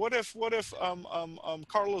if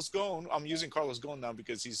Carlos Ghosn? I'm using Carlos Ghosn now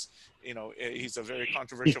because he's a very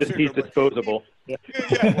controversial figure. He's disposable.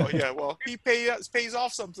 Well, he pays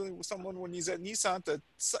off someone when he's at Nissan to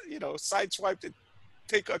sideswipe to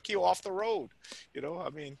take Akio off the road. I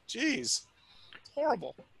mean, geez, it's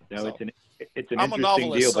horrible. No, so, it's an I'm interesting a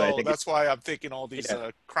novelist, deal, so but I think that's why I'm thinking all these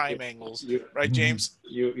crime angles, right, James?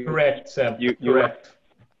 Correct, Sam. Correct.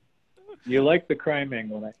 You like the crime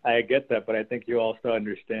angle, I get that, but I think you also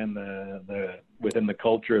understand the within the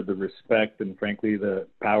culture, the respect, and frankly, the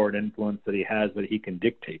power and influence that he has, that he can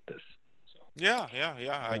dictate this. So. Yeah.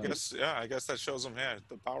 I guess that shows him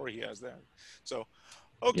the power he has there. So,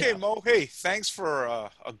 okay, Mo. Hey, thanks for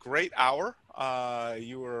a great hour.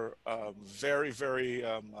 You were very, very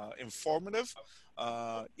informative.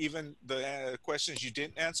 Even the questions you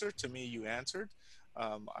didn't answer, to me, you answered.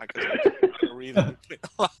 I could read them between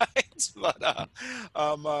the lines.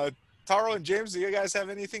 But Taro and James, do you guys have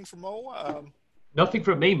anything for Mo? Nothing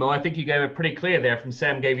from me, Mo. I think you gave it pretty clear there. From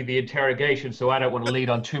Sam gave you the interrogation, so I don't want to lead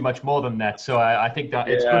on too much more than that. So I think that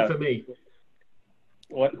it's good for me.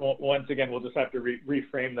 Once again, we'll just have to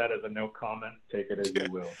reframe that as a no comment. Take it as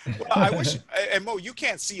you will. I wish, and Mo, you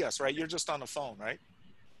can't see us, right? You're just on the phone, right?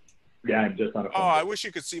 Yeah, I'm just on a phone. Oh, I wish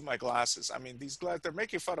you could see my glasses. I mean, these glasses, they're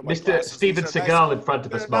making fun of my glasses. Mr. Steven Seagal in front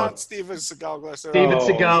of us, Mo. Not Steven Seagal glasses. Steven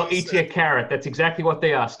Seagal, eat your carrot. That's exactly what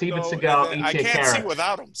they are. Steven Seagal, eat your carrot. I can't see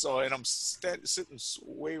without them, and I'm sitting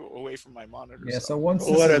way away from my monitor. Yeah, so once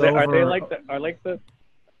this what is are they? over...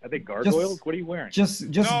 Are they gargoyles? What are you wearing? Just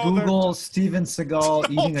Google Steven Seagal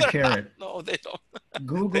eating a carrot. No, they don't.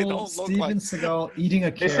 Google Steven Seagal eating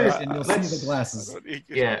a carrot, and you'll see the glasses.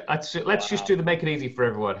 Yeah, let's just make it easy for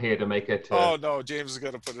everyone here to make it. Oh no, James is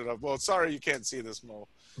gonna put it up. Well, sorry you can't see this, Mo.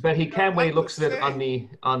 But he can when he looks at it on the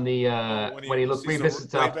when he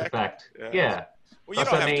revisits after the fact. Yeah. Well, you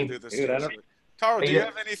don't have to do this. Dude, Taro, do you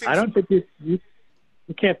have anything? I don't think you.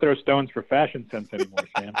 You can't throw stones for fashion sense anymore,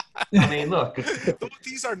 Sam. I mean, look,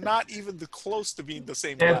 These are not even close to being the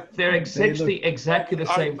same they're glass. they're exactly the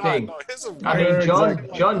Are same not. thing. No, his are I very- mean,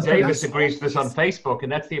 Exactly. John Davis Nice agrees with us on oak Facebook,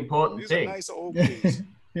 and that's the important These are thing. nice oak trees.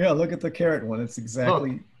 Yeah, look at the carrot one. It's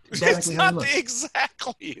exactly It's exactly how not he looks.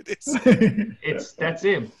 exactly. It is. That's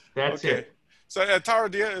him. That's Okay. it. So, Tara,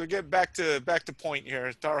 do you get back to point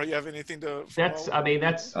here? Tara, you have anything to? That's promote? I mean,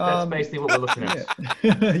 that's Um, basically what we're looking at.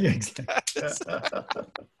 Yeah, yeah, exactly.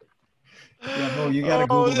 Yeah, Mo, you got to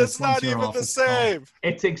Google this it's once not you're even off the this call. same.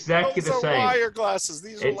 It's exactly Those the are same. wire glasses.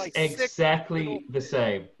 These are It's like thick. exactly the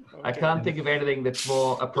same. I Okay. can't think of anything that's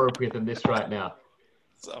more appropriate than this right now.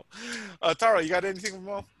 So, Tara, you got anything,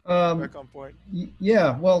 Mo? Um, Back on point.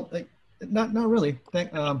 yeah, well, not really.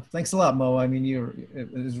 Thanks a lot, Mo. I mean,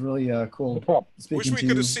 it was really cool No problem. speaking Wish we to could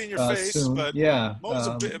you. have seen your face, soon. but yeah,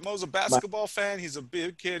 Mo's a basketball fan. He's a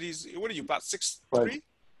big kid. What are you, about 6'3"?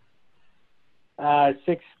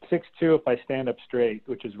 6'2" if I stand up straight,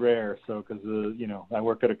 which is rare. So because I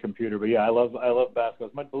work at a computer, but yeah, I love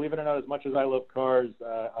basketball. Believe it or not, as much as I love cars,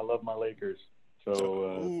 I love my Lakers.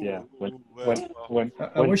 So yeah,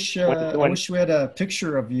 I wish we had a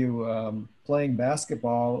picture of you playing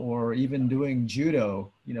basketball or even doing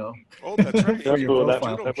judo. Oh, that's right. For your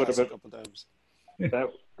profile. Judo that would have class a been couple times.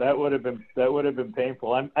 that would have been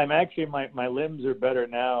painful. I'm actually my limbs are better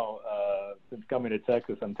now since coming to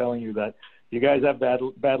Texas. I'm telling you that you guys have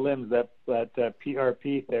bad limbs. That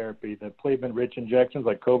PRP therapy, the platelet-rich injections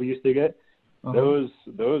like Kobe used to get. Uh-huh.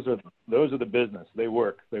 Those are the business. They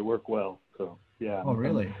work well. So yeah. Oh,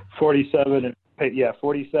 really? 47 and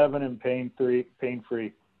pain-free.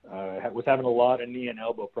 Was having a lot of knee and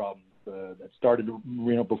elbow problems that started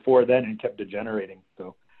before then and kept degenerating.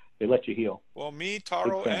 So they let you heal. Well, me,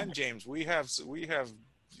 Taro, Big fan. and James, we have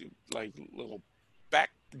like little back,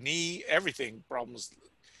 knee, everything problems,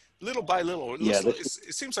 little by little. It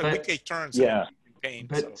seems like we take turns in pain.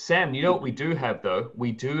 But So. Sam, you know what we do have though?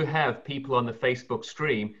 We do have people on the Facebook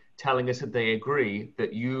stream telling us that they agree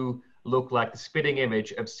that you look like the spitting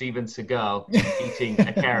image of Steven Seagal eating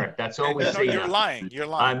a carrot. That's all we see You're now. lying. You're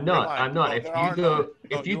lying. I'm not. No,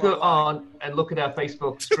 If you go on and look at our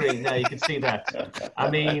Facebook screen now, you can see that. I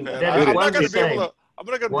mean, that I'm is not one going the to be able same. to. I'm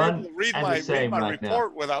not going to be One able to read and the same my right now.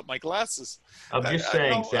 report without my glasses. I'm just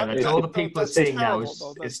saying, Sam. That's all the people are seeing now is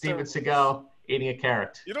Steven Seagal eating a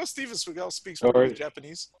carrot. Steven Seagal speaks pretty good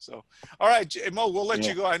Japanese. So, all right, Mo, we'll let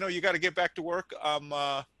you go. I know you got to get back to work.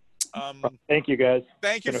 Thank you, guys.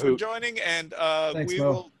 Thank you for joining, and Thanks, we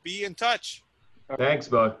Mo. will be in touch. Thanks,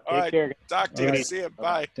 Bo. All right, Take care. talk to you. right. See you.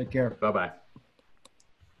 Bye. Take care. Bye-bye.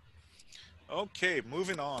 Okay,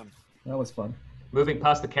 moving on. That was fun. Moving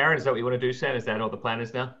past the carrot, is that what you want to do, Sam? Is that all the plan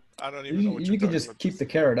is now? I don't even know what you're You can talking just about. keep the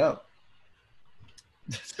carrot up.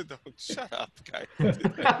 No, shut up, guy.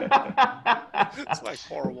 It's like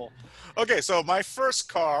horrible. Okay, so my first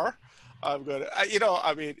car, I'm gonna.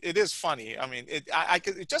 I mean, it is funny. I mean, I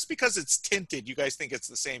could, just because it's tinted, you guys think it's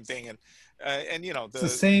the same thing, and It's the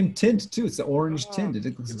same tint too. It's the orange tint. It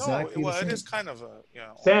looks exactly the same. it is kind of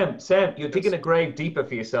a Sam, you're digging a grave deeper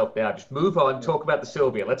for yourself now. Just move on. Talk about the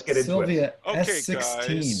Sylvia. Let's get into it. Sylvia Okay, S16.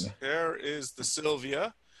 guys, there is the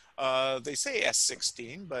Sylvia. They say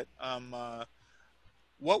S16, but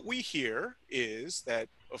what we hear is that,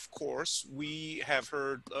 of course, we have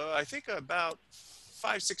heard, I think about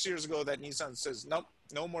 5-6 years ago, that Nissan says, nope,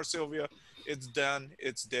 no more Sylvia. It's done.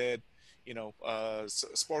 It's dead.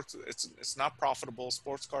 Sports, it's not profitable.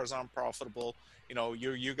 Sports cars aren't profitable.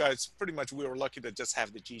 You guys, pretty much, we were lucky to just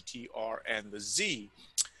have the GTR and the Z.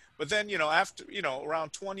 But then, after,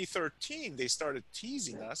 around 2013, they started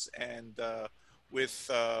teasing us, and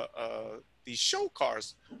with these show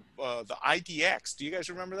cars, the IDX. Do you guys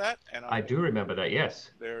remember that? And I do remember that, yes.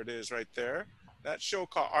 There it is right there. That show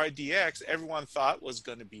car IDX, everyone thought was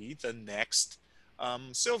going to be the next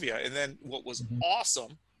Sylvia. And then what was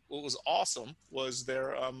awesome was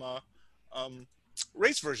their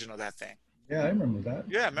race version of that thing. Yeah, I remember that.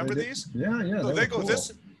 Yeah, remember these? Yeah. So they go, cool.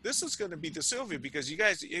 this is going to be the Sylvia, because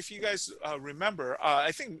if you guys remember,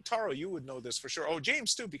 I think Taro, you would know this for sure. Oh,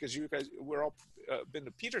 James too, because you guys were all been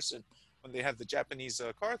to Peterson when they had the Japanese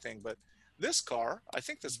car thing. But this car, I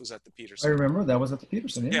think this was at the Peterson. I remember that was at the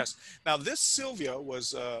Peterson. Yeah. Yes. Now this Sylvia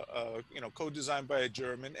was co-designed by a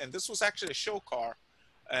German, and this was actually a show car,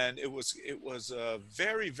 and it was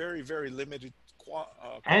very, very, very limited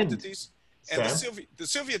quantities. And the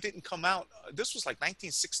Sylvia didn't come out. This was like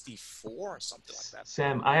 1964 or something like that.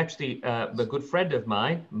 Sam, I actually, a good friend of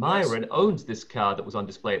mine, Myron, owns this car that was on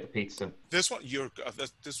display at the Peterson. This one,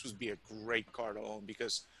 this would be a great car to own,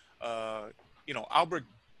 because, Albert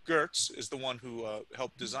Gertz is the one who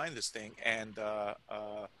helped design this thing, and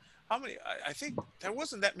how many? I think there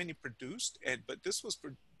wasn't that many produced, but this was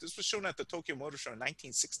shown at the Tokyo Motor Show in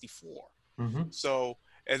 1964. Mm-hmm. So,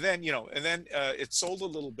 and then it sold a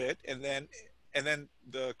little bit, and then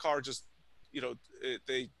the car just,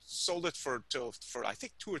 they sold it for I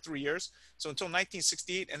think 2 or 3 years. So until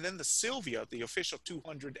 1968, and then the Silvia, the official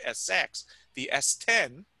 200 SX, the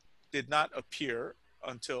S10, did not appear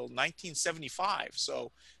until 1975.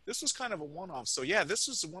 So this was kind of a one-off. So yeah, this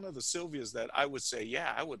was one of the Silvias that I would say,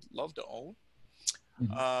 yeah, I would love to own.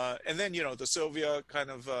 And then, the Silvia kind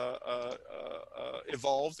of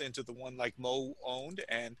evolved into the one like Mo owned,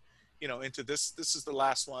 and, into this is the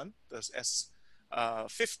last one, this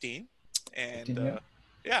S15. And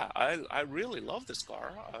yeah, I really love this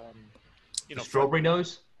car. Strawberry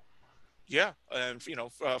nose? Yeah, and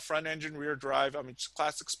front engine, rear drive. I mean, just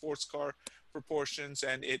classic sports car proportions,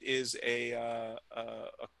 and it is a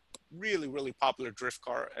really, really popular drift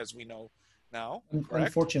car, as we know now. Correct?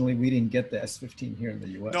 Unfortunately, we didn't get the S15 here in the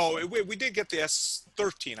U.S. No, we did get the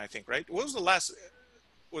S13, I think, right? What was the last?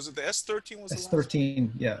 Was it the S13? Was the last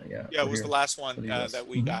one? Yeah. Yeah, it was the last one that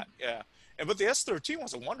we got. Yeah, but the S13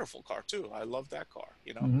 was a wonderful car too. I love that car.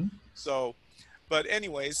 So, but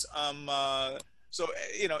anyways, so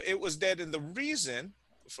it was dead, and the reason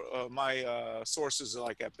for my sources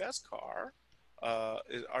like at Best Car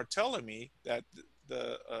are telling me that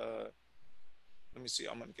the let me see,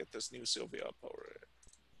 I'm going to get this new Silvia up over it.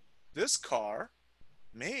 This car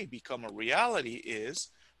may become a reality is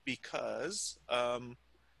because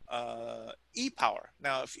e-Power.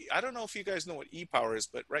 Now, I don't know if you guys know what e-Power is,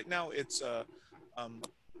 but right now it's a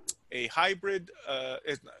hybrid.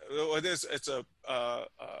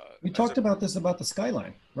 We talked about this about the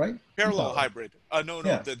Skyline, right? Parallel e-Power. hybrid. No.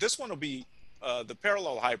 Yeah. This one will be the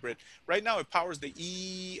parallel hybrid. Right now, it powers the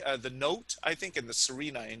the Note, I think, and the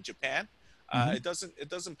Serena in Japan. It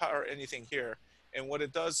doesn't power anything here. And what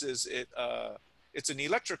it does is it's an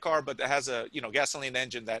electric car, but it has a gasoline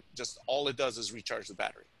engine that just all it does is recharge the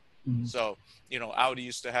battery. So Audi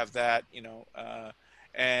used to have that,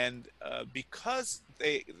 and because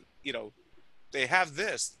they have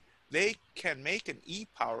this, they can make an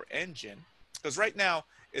e-Power engine, because right now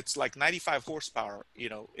it's like 95 horsepower,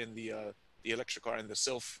 in the electric car, and the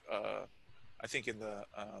Sylph, I think in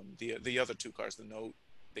the other two cars, the Note,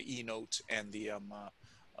 the E-Note, and the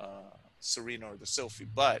Serena or the Sylphy.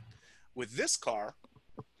 But with this car,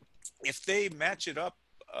 if they match it up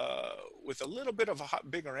with a little bit of a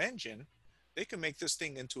bigger engine, they can make this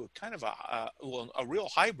thing into a kind of a real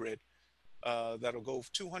hybrid that'll go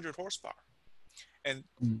 200 horsepower.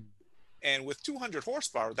 And with 200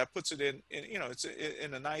 horsepower, that puts it in it's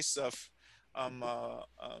in a nice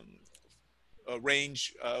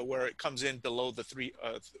range where it comes in below the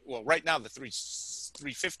right now the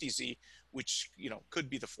 350Z, which could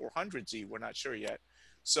be the 400Z. We're not sure yet.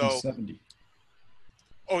 So 370.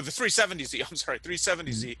 Oh, the 370Z. I'm sorry,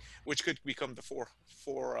 370Z, which could become the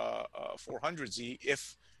 400Z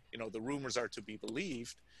if the rumors are to be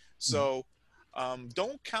believed. So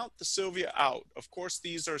don't count the Silvia out. Of course,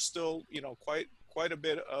 these are still quite a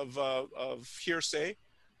bit of hearsay.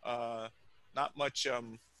 Not much.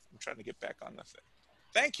 I'm trying to get back on the thing.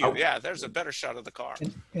 Thank you. Yeah, there's a better shot of the car.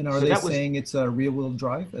 And are they saying it's a rear-wheel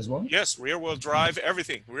drive as well? Yes, rear-wheel drive,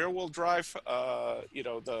 everything. Rear-wheel drive,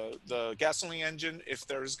 the gasoline engine, if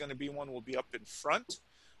there's going to be one, will be up in front.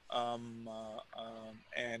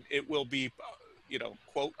 And it will be,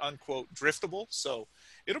 quote unquote, driftable. So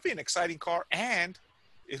it'll be an exciting car, and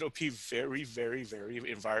it'll be very, very, very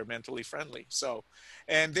environmentally friendly. So,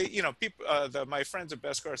 and they, people, my friends at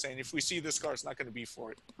Best Car are saying, if we see this car, it's not going to be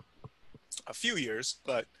for a few years,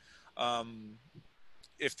 but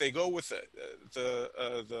if they go with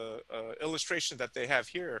the illustration that they have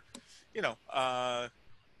here, it'll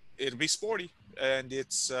be sporty, and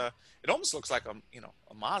it almost looks like a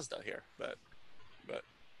Mazda here, but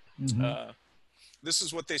this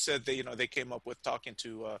is what they said they came up with, talking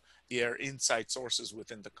to their inside sources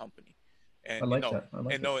within the company, and I like that. I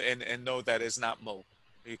like and know that is not Mo,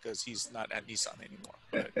 because he's not at Nissan anymore.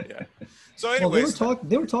 But, yeah. So anyways,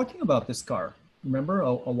 they were talking about this car. Remember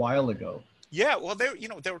a while ago. Yeah. Well, they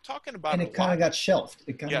were talking about and it. it kind of got shelved.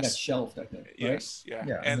 It kind of Yes. got shelved, I think. Right? Yes. Yeah.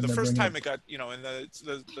 Yeah, And and the then first they're time it got, and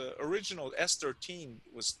the original S13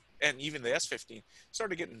 was, and even the S15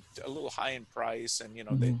 started getting a little high in price, and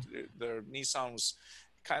their Nissan was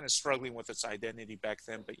kind of struggling with its identity back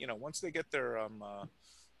then. But once they get their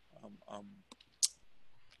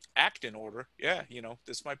act in order,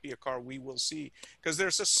 this might be a car we will see, because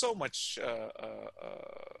there's just so much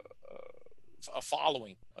a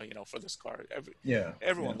following, for this car.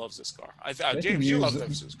 Everyone loves this car. They James, can you use love it.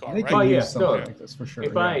 this car, They right? can Oh, yeah, use something no. like this for sure.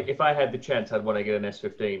 If I had the chance, I'd want to get an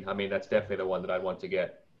S15. I mean, that's definitely the one that I'd want to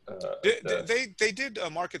get. They did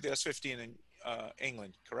market the S15 in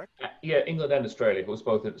England, correct? Yeah, England and Australia. It was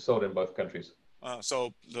sold in both countries.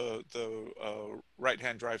 So the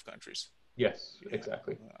right-hand drive countries. Yes,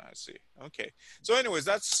 exactly. I see. Okay. So anyways,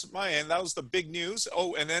 that's my end. That was the big news.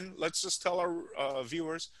 Oh, and then let's just tell our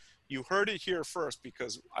viewers, you heard it here first,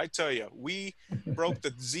 because I tell you, we broke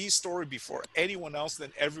the Z story before anyone else.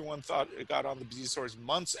 Then everyone thought it got on the Z stories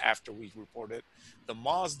months after we reported. The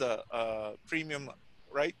Mazda premium,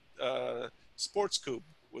 right, sports coupe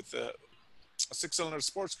with a 6-cylinder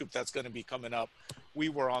sports coupe that's going to be coming up. We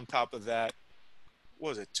were on top of that. What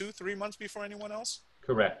was it, 2-3 months before anyone else?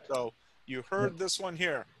 Correct. So you heard this one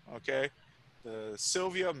here, okay? The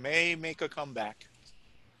Silvia may make a comeback.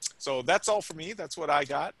 So that's all for me. That's what I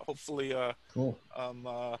got. Hopefully, Cool.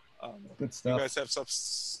 Good stuff. you guys have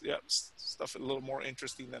stuff a little more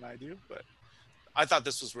interesting than I do, but I thought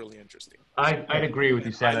this was really interesting. I'd agree with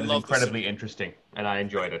you, Sam. It was love incredibly interesting, and I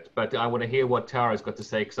enjoyed it. But I want to hear what Taro's got to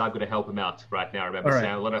say, because I've got to help him out right now. Remember, All right,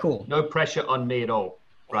 Sam? cool. No pressure on me at all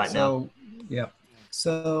right now. Yeah.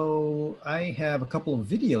 So I have a couple of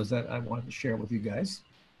videos that I wanted to share with you guys.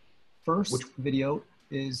 First video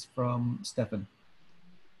is from Stefan.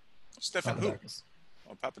 Stefan who? Papadakis.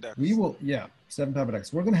 Oh, Papadakis. We will, Stefan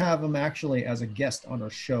Papadakis. We're going to have him actually as a guest on our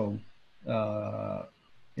show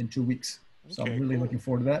in 2 weeks. So Okay, I'm really cool. looking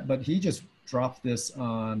forward to that. But he just dropped this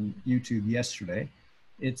on YouTube yesterday.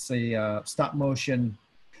 It's a stop motion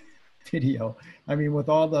video. I mean, with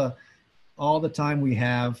all the time we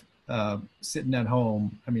have sitting at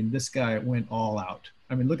home, I mean, this guy went all out.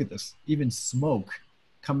 I mean, look at this. Even smoke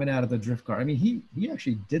coming out of the drift car. I mean, he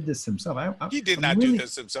actually did this himself. He did I'm not really, do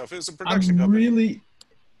this himself. It was a production I'm company. really,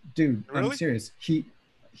 dude, Really? I'm serious. He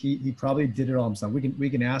probably did it all himself. We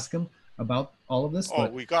can ask him about all of this. Oh,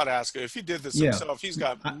 but we got to ask him. If he did this Yeah. himself,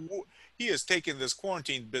 he has taken this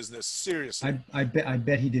quarantine business seriously. I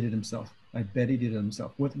bet he did it himself. I bet he did it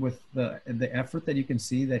himself. With the effort that you can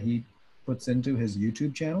see that he puts into his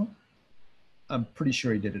YouTube channel, I'm pretty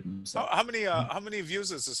sure he did it himself. How many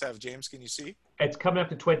views does this have, James? Can you see? It's coming up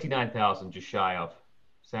to 29,000, just shy of.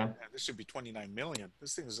 Sam? Man, this should be 29 million.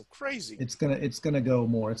 This thing is crazy. It's gonna go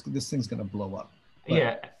more. This thing's gonna blow up. But,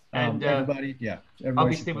 Yeah. And everybody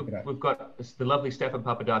obviously, should check it out. we've got the lovely Stefan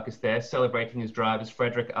Papadakis there celebrating his drivers,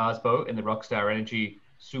 Frederick Arsbo in the Rockstar Energy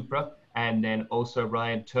Supra, and then also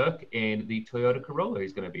Ryan Turk in the Toyota Corolla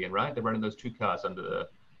he's going to be in, right? They're running those two cars under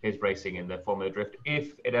his racing in the Formula Drift,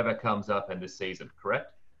 if it ever comes up in this season,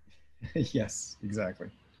 correct? Yes, exactly.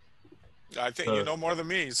 I think you know more than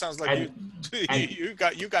me. It sounds like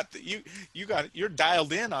you're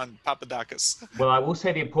dialed in on Papadakis. Well, I will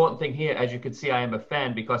say the important thing here, as you can see, I am a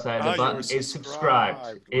fan because the button is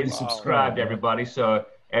subscribed. Is subscribed, everybody, so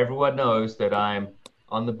everyone knows that I'm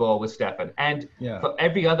on the ball with Stefan. And for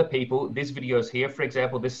every other people, this video is here. For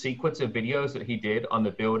example, this sequence of videos that he did on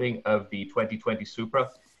the building of the 2020 Supra,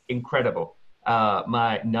 incredible.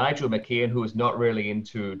 My Nigel McKeon, who is not really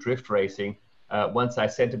into drift racing, once I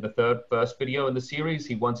sent him the first video in the series,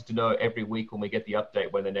 he wanted to know every week when we get the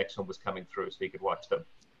update when the next one was coming through so he could watch them.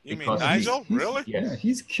 You mean Nigel? Really? Yes. Yeah,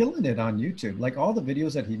 he's killing it on YouTube. Like, all the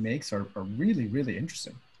videos that he makes are really, really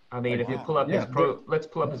interesting. I mean, if you pull up let's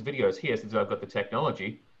pull up his videos here since I've got the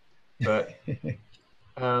technology. But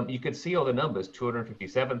you can see all the numbers: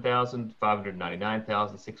 257,000,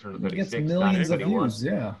 599,000, 636, He gets millions of 921, views.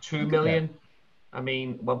 Yeah, 2 million. I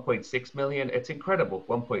mean, 1.6 million. It's incredible.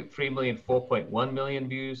 1.3 million, 4.1 million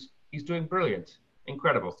views. He's doing brilliant.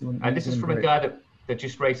 Incredible. And this is from a guy that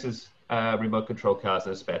just races remote control cars in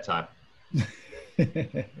his spare time.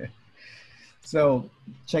 So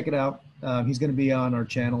check it out. He's going to be on our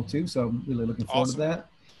channel too. So I'm really looking forward to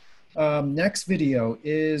that. Next video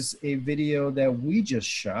is a video that we just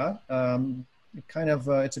shot.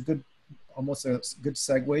 It's almost a good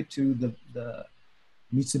segue to the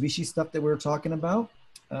Mitsubishi stuff that we were talking about.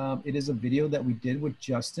 It is a video that we did with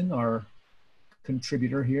Justin, our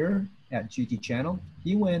contributor here at GT Channel.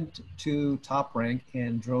 He went to Top Rank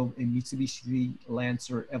and drove a Mitsubishi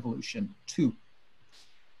Lancer Evolution 2.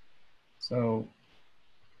 So,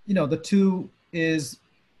 the 2 is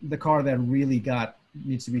the car that really got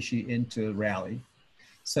Mitsubishi into rally.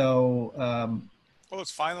 So,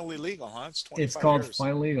 it's finally legal, huh? It's 25 it's called years.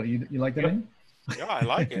 Finally Legal. You like that name? Yeah, I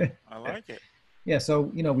like it. I like it. Yeah, so,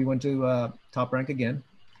 we went to Top Rank again,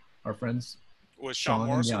 our friends. With Sean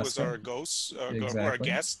Morris, who was our our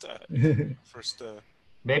guest. First.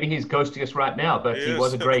 Maybe he's ghosting us right now, but he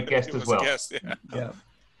was a great guest as well.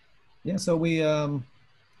 Yeah. So we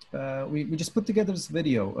we just put together this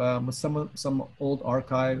video with some old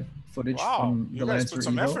archive footage Wow, from you the guys Lancer put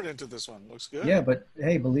some Evo. effort into this one. Looks good. Yeah, but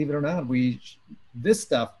hey, believe it or not, this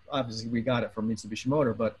stuff obviously we got it from Mitsubishi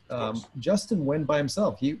Motor, but Justin went by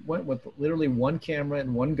himself. He went with literally one camera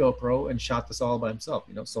and one GoPro and shot this all by himself.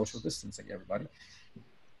 You know, social distancing, everybody.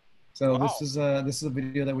 So Wow. this is a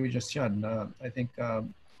video that we just shot, and I think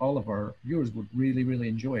all of our viewers would really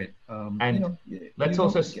enjoy it. And you know, let's you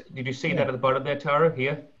also, don't did you see yeah. that at the bottom there, Taro?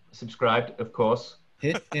 Here, subscribed, of course.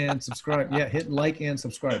 hit and subscribe. Yeah, hit like and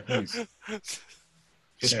subscribe, please.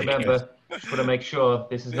 Just Yeah. remember, just want to make sure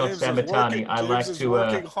this is not James Sam is working- Matani. I James like is to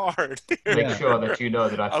working hard. make Yeah. sure that you know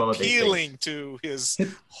that I follow these things. Appealing to his Hit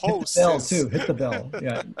hosts. the bell too. Hit the bell.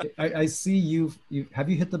 Yeah, I see you. Have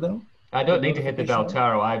you hit the bell? I don't need to hit the bell, Notification?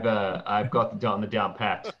 Taro. I've got the down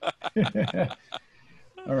pat.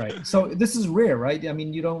 All right. So this is rare, right? I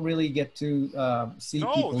mean, you don't really get to see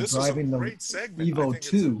No, people this is a driving the great segment. I Evo think it's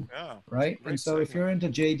 2, yeah. right? great And so if segment. you're into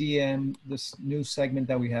JDM, this new segment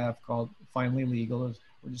that we have called Finally Legal is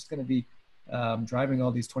we're just going to be driving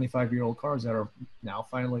all these 25-year-old cars that are now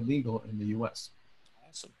finally legal in the U.S.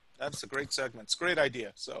 Awesome. That's a great segment. It's a great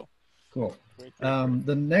idea. So Cool. great.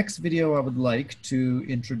 The next video I would like to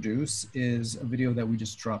introduce is a video that we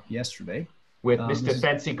just dropped yesterday. With this Mr. is-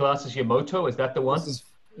 Fancy Glasses Yamoto, is that the one? This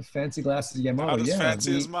is Fancy Glasses Yamaha. Not as yeah,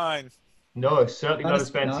 fancy we- as mine. No, certainly Not not as- as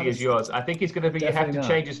fancy not as as- yours. I think he's going to be, you have Definitely to not.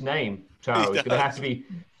 change his name, Taro. It's going to have to be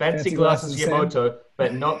Fancy Fancy Glasses Glasses Yamoto,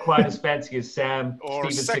 but not quite as fancy as Sam, Or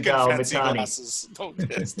Steven second Seagal, fancy Matani. glasses. Don't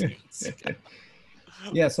test it.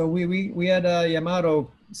 Yeah, so we had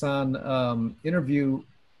Yamato-san interview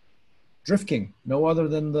Drift King, no other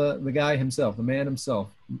than the guy himself, the man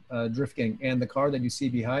himself, Drift King. And the car that you see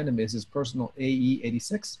behind him is his personal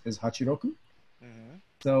AE86, his Hachiroku. Mhm.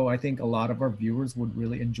 So I think a lot of our viewers would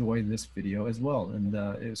really enjoy this video as well. And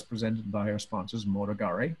it was presented by our sponsors,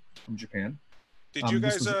 Motogare from Japan. Did you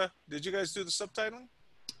This guys was- did you guys do the subtitling?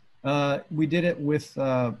 We did it with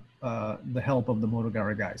the help of the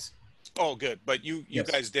Motogare guys. Oh, good. But you Yes.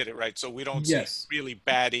 guys did it right, so we don't Yes. see really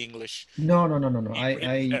bad English. No. Right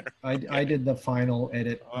I there. I did the final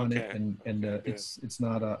edit on it, Okay. and Okay, good. it's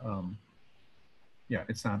not a yeah,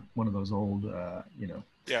 it's not one of those old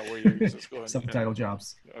Yeah, where you're just going. subtitle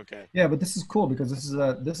jobs. Okay. Yeah, but this is cool because this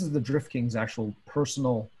is the Drift King's actual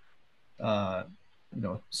personal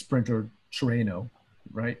Sprinter Terreno,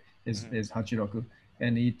 right? Mhm. Is Hachiroku,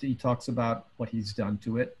 and he talks about what he's done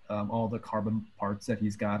to it, all the carbon parts that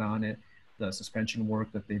he's got on it, the suspension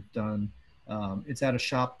work that they've done. It's at a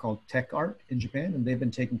shop called Tech Art in Japan, and they've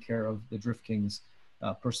been taking care of the Drift King's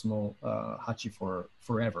personal Hachi for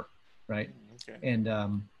forever, right? Okay.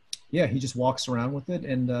 And yeah, he just walks around with it,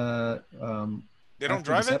 and They don't after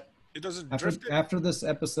drive this it? It doesn't after, drift it? after this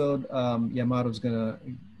episode, Yamato's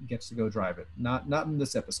gets to go drive it. Not in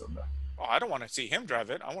this episode though. Oh, I don't want to see him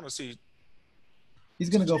drive it. I want to see. He's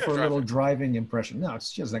gonna go Yeah, for a little drive it. driving impression. No,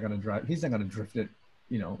 it's just not gonna drive. He's not gonna drift it,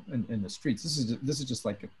 in the streets. This is just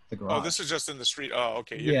like the garage. Oh, this is just in the street. Oh,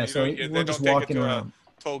 okay. You- yeah. you So don't- they we're don't just take it walking to around.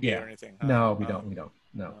 a toll Yeah. gate or anything. huh? No, we Oh, don't. We don't.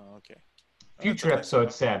 No. oh, okay. Oh, Future that's a nice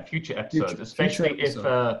episodes, Sam. Future episodes, Future especially if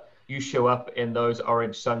episode. you show up in those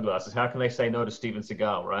orange sunglasses. How can they say no to Steven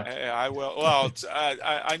Seagal, right? I will. Well,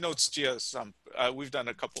 I know Tsuchiya some. We've done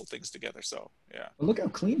a couple of things together, so yeah. But look how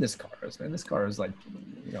clean this car is, man. This car is like,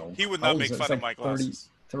 He would how not old make is it? fun It's of my glasses.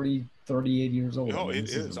 38 years old. No, I mean, it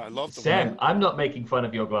this is. I love the Sam, I'm not making fun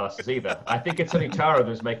of your glasses either. I think it's only Taro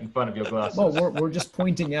who's making fun of your glasses. Well, we're just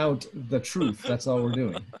pointing out the truth. That's all we're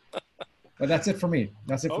doing. But that's it for me.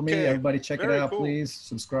 That's it for me. Okay. Everybody check it Very out, cool. please.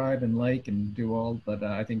 Subscribe and like and do all. But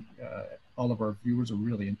I think all of our viewers will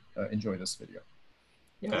really enjoy this video.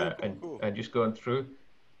 Yeah, Cool. and just going through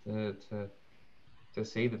to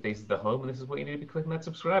see that this is the home, and this is what you need to be clicking that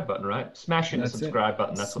subscribe button, right? Smashing the That's it. subscribe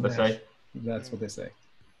button. That's what they Smash. say. That's what they say.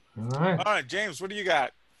 All right. All right, James, what do you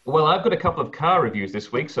got? Well, I've got a couple of car reviews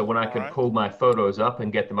this week, so when I can Alright. pull my photos up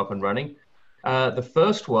and get them up and running. The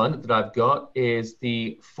first one that I've got is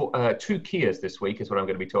the two Kias this week is what I'm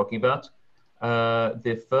going to be talking about.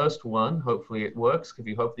 The first one, hopefully it works.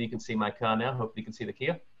 Hopefully you can see my car now. Hopefully you can see the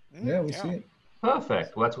Kia. Yeah, we see it.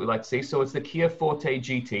 Perfect. Well, that's what we like to see. So it's the Kia Forte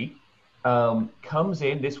GT. Comes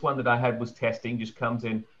in, this one that I had was testing, just comes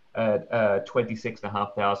in at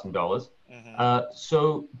 $26,500.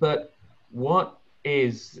 But what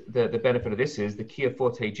is the benefit of this is the Kia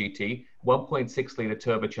Forte GT, 1.6 liter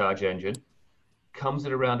turbocharged engine, comes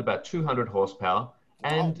at around about 200 horsepower,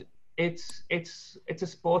 and it's a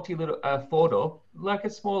sporty little four-door, like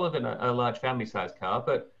it's smaller than a large family-sized car,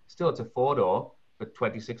 but still it's a four-door for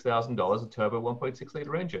 $26,000, a turbo 1.6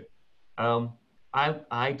 liter engine.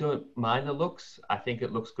 I don't mind the looks. I think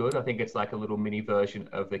it looks good. I think it's like a little mini version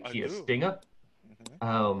of the Kia Stinger.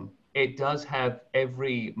 It does have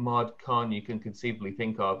every mod con you can conceivably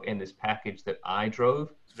think of in this package that I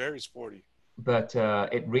drove. It's very sporty. But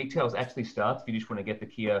it retails actually starts, if you just want to get the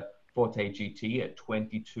Kia Forte GT, at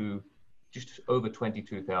just over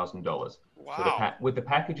 $22,000. Wow. So with the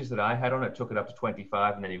packages that I had on it, took it up to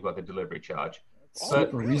 25, and then you've got the delivery charge.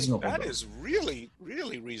 Super reasonable. That is really,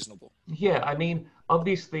 really reasonable. Yeah, I mean,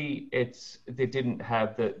 obviously they didn't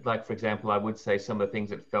have the, like, for example, I would say some of the things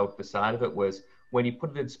that felt beside of it was when you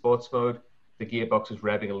put it in sports mode, the gearbox was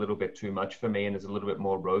revving a little bit too much for me, and there's a little bit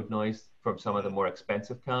more road noise from some of the more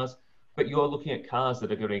expensive cars. But you're looking at cars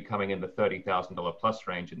that are going to be coming in the $30,000 plus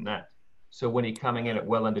range in that. So when you're coming in at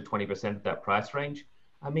well under 20% of that price range,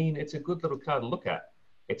 I mean, it's a good little car to look at.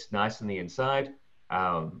 It's nice on the inside.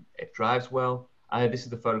 It drives well. This is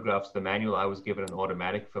the photographs of the manual. I was given an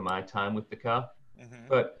automatic for my time with the car.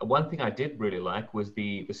 But one thing I did really like was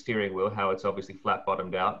the steering wheel, how it's obviously flat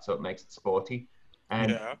bottomed out, so it makes it sporty.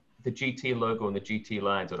 And the GT logo and the GT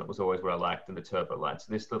lines on it was always what I liked, and the turbo lines.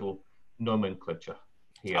 So this little nomenclature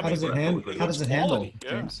here. How does it handle,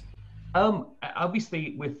 James?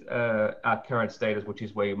 Obviously, with our current status, which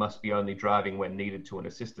is where you must be only driving when needed to an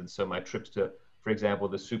assistance, so my trips to, for example,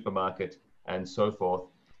 the supermarket and so forth,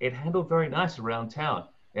 it handled very nice around town.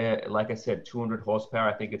 Like I said, 200 horsepower.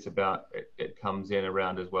 I think it's about, it comes in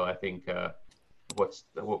around as well. I think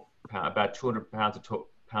about 200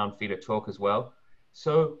 pound-feet of torque as well.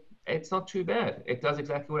 So it's not too bad. It does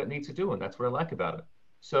exactly what it needs to do, and that's what I like about it.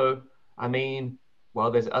 So, I mean, while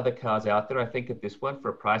there's other cars out there, I think at this one, for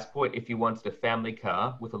a price point, if you wanted a family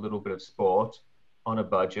car with a little bit of sport on a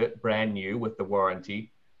budget, brand new with the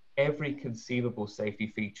warranty, every conceivable safety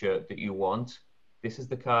feature that you want, this is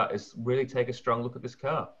the car. Really take a strong look at this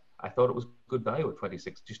car. I thought it was good value at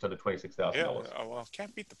just under $26,000. Yeah, well,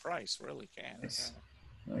 can't beat the price, really can't. Nice.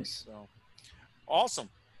 Nice. So, awesome.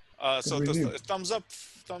 So the thumbs up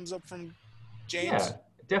from James. Yeah,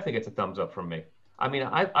 it definitely gets a thumbs up from me. I mean,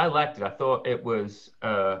 I liked it. I thought it was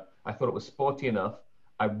sporty enough.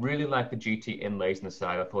 I really liked the GT inlays in the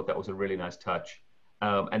side. I thought that was a really nice touch.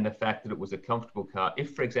 And the fact that it was a comfortable car.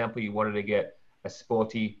 If, for example, you wanted to get a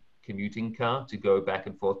sporty commuting car to go back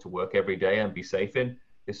and forth to work every day and be safe in,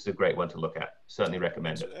 this is a great one to look at. Certainly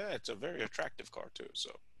recommend it. Yeah, it's a very attractive car too.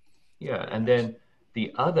 So. Yeah, and then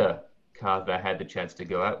the other car that I had the chance to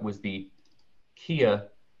go at was the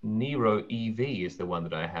Kia Niro EV is the one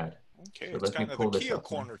that I had. Okay, so it's kind of the Kia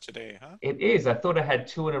corner today, huh? It is. I thought I had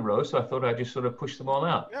two in a row, so I thought I'd just sort of push them all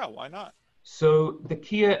out. Yeah, why not? So the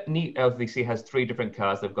Kia LVC has three different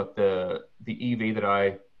cars. They've got the EV that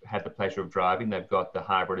I had the pleasure of driving. They've got the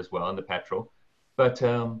hybrid as well and the petrol. But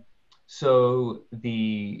so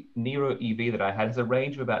the Niro EV that I had has a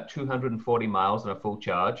range of about 240 miles on a full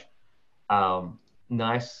charge.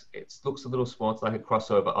 Nice. It looks a little small. It's like a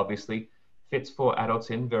crossover, obviously. Fits 4 adults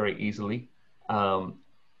in very easily.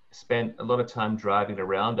 Spent a lot of time driving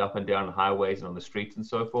around up and down highways and on the streets and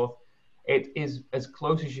so forth. It is as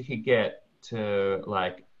close as you could get to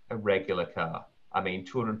like a regular car. I mean,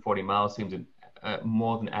 240 miles seems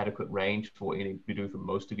more than adequate range for what you need to do for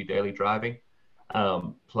most of your daily driving.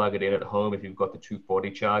 Plug it in at home if you've got the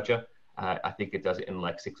 240 charger. I think it does it in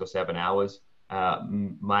like 6 or 7 hours.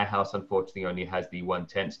 My house, unfortunately, only has the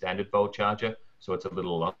 110 standard volt charger, so it's a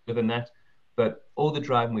little longer than that. But all the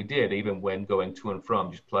driving we did, even when going to and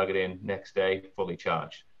from, just plug it in next day, fully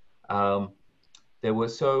charged. I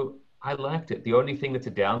liked it. The only thing that's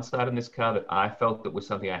a downside in this car that I felt that was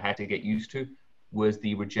something I had to get used to was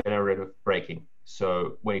the regenerative braking.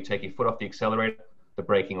 So when you take your foot off the accelerator, the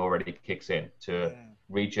braking already kicks in to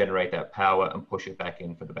regenerate that power and push it back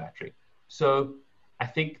in for the battery. So I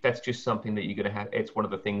think that's just something that you're going to have. It's one of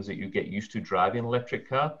the things that you get used to driving an electric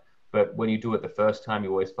car. But when you do it the first time, you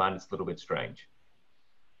always find it's a little bit strange.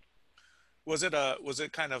 Was it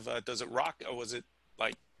kind of does it rock, or was it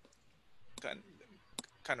like kind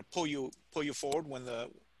of pull you forward when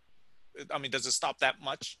I mean, does it stop that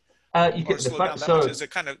much? You can slow down that much?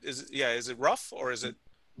 Is it rough, or is it?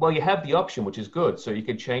 Well, you have the option, which is good. So you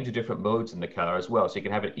can change the different modes in the car as well. So you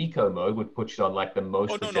can have an eco mode, which puts you on like the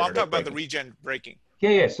most. Oh no, I'm talking about the regen braking.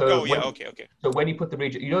 Yeah. So okay. So when you put the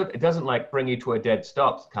regen, it doesn't like bring you to a dead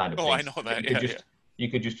stop kind of thing. Oh, I know that. You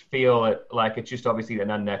could just feel it like it's just obviously an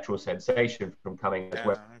unnatural sensation from coming as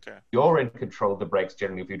well. Okay. You're in control of the brakes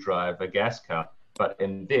generally if you drive a gas car, but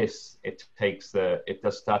in this, it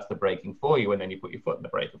starts the braking for you, and then you put your foot in the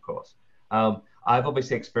brake, of course. I've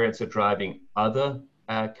obviously experienced it driving other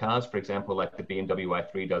cars, for example, like the BMW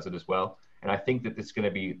i3 does it as well. And I think that this is going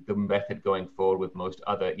to be the method going forward with most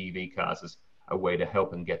other EV cars as a way to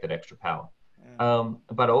help and get that extra power.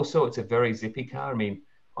 But also it's a very zippy car. I mean,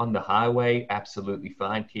 on the highway, absolutely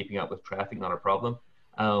fine. Keeping up with traffic, not a problem.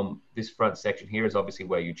 This front section here is obviously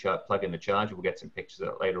where you plug in the charger. We'll get some pictures of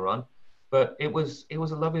it later on. But it was a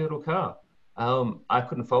lovely little car. I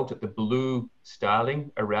couldn't fault it. The blue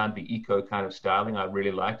styling around the eco kind of styling, I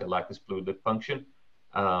really liked. I like this blue lip function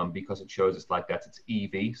because it shows it's like that's its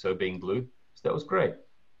EV, so being blue. So that was great.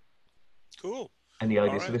 Cool. And the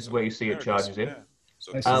LED, Right, so this is where you see it charges in. Yeah.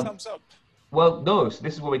 So thumbs up. Well, no, so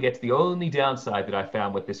this is where we get to the only downside that I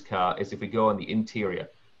found with this car is if we go on the interior.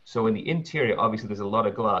 So in the interior, obviously there's a lot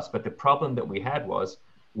of glass, but the problem that we had was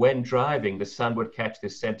when driving, the sun would catch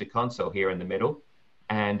this center console here in the middle,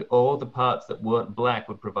 and all the parts that weren't black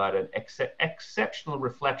would provide an exceptional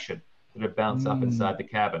reflection that would bounce up inside the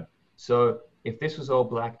cabin. So if this was all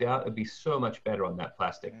blacked out, it'd be so much better on that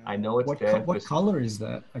plastic. I know it's there. What color is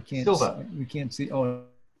that? I can't. Silver. We can't see. Oh,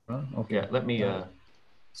 okay. Yeah, let me.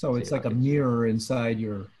 So it's like a mirror inside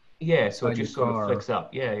your. Yeah, so it inside just your sort of car. flicks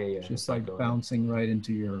up. Yeah. Just like bouncing right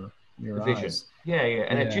into your vision. eyes. Yeah,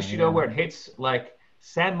 and it just, you know, where it hits, like,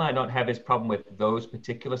 Sam might not have his problem with those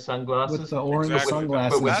particular sunglasses. With the orange Exactly.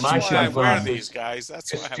 sunglasses. But with That's my why I wear sunglasses, these, guys.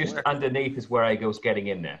 That's why I just wear. underneath is where I goes getting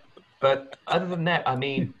in there. But other than that, I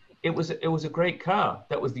mean, it was a great car.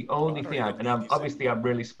 That was the only thing. I'm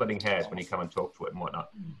really splitting hairs when you come and talk to it and whatnot.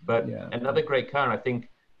 But another great car, and I think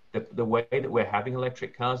the way that we're having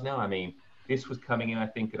electric cars now, I mean, this was coming in, I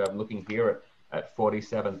think, I'm looking here at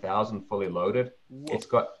 47,000 fully loaded. Whoa. It's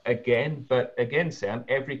got, again, Sam,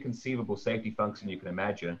 every conceivable safety function you can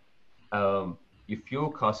imagine. Your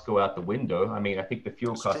fuel costs go out the window. I mean, I think the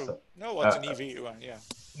fuel costs... True. No, it's an EV, yeah.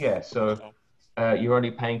 Yeah, so you're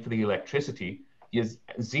only paying for the electricity. There's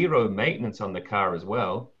zero maintenance on the car as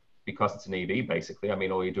well, because it's an EV, basically. I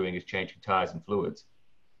mean, all you're doing is changing tires and fluids.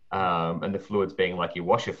 And the fluids being like your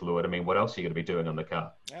washer fluid. I mean, what else are you going to be doing on the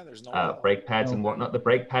car? Yeah, there's no brake pads and whatnot. The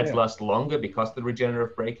brake pads last longer because of the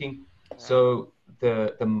regenerative braking. Right. So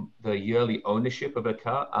the yearly ownership of a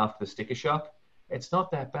car after the sticker shock, it's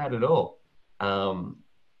not that bad at all.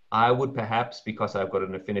 I would perhaps, because I've got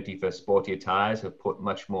an affinity for sportier tires, have put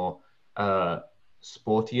much more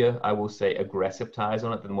sportier, I will say, aggressive tires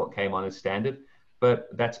on it than what came on as standard. But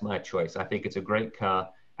that's my choice. I think it's a great car.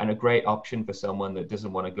 And a great option for someone that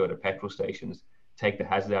doesn't want to go to petrol stations, take the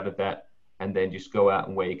hazard out of that, and then just go out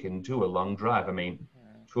and where you can do a long drive. I mean,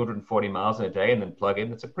 240 miles in a day and then plug in.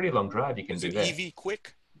 That's a pretty long drive you can do there. Is it EV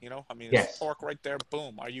quick? You know, I mean, it's torque right there.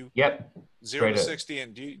 Boom. Are you 0 to 60?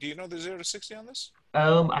 And do you know the 0 to 60 on this?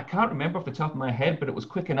 I can't remember off the top of my head, but it was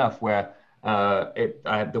quick enough where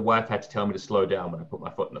the wife had to tell me to slow down when I put my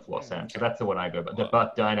foot on the floor, Sam. Okay. So that's the one I go. But the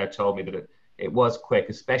Buck Dyno told me that it was quick,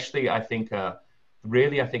 especially I think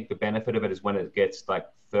really, I think the benefit of it is when it gets like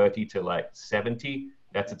 30 to like 70,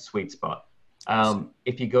 that's its sweet spot.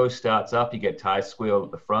 If you go starts up, you get tire squeal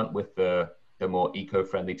at the front with the more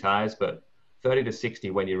eco-friendly tires, but 30 to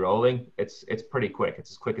 60 when you're rolling, it's pretty quick.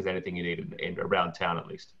 It's as quick as anything you need in around town at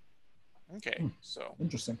least. Okay, so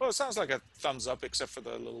interesting. Well, it sounds like a thumbs up, except for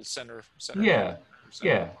the little center. Yeah.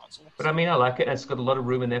 But I mean, I like it. It's got a lot of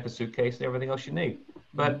room in there for suitcase and everything else you need.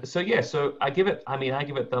 But so I give it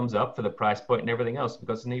thumbs up for the price point and everything else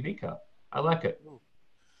because it's an EV car. I like it.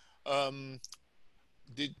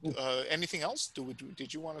 Did anything else?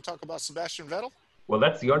 Did you want to talk about Sebastian Vettel? Well,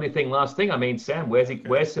 that's the only last thing. I mean, Sam,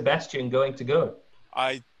 where's Sebastian going to go?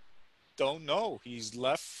 I don't know. He's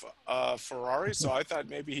left Ferrari, so I thought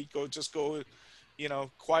maybe he'd go, you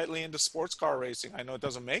know, quietly into sports car racing. I know it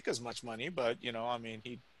doesn't make as much money, but you know, I mean,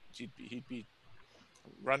 he'd be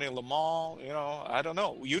running Le Mans. You know, I don't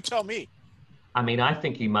know. You tell me. I mean, I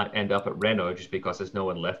think he might end up at Renault just because there's no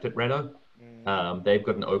one left at Renault. They've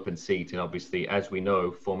got an open seat, and obviously, as we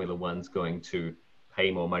know, Formula One's going to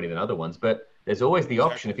pay more money than other ones. But there's always the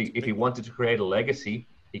option if he wanted to create a legacy,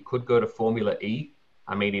 he could go to Formula E.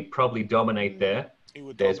 I mean, he'd probably dominate there.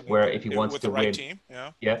 If he wants to win, team.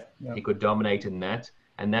 He could dominate in that,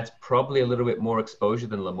 and that's probably a little bit more exposure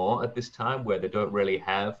than Le Mans at this time, where they don't really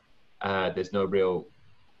have. There's no real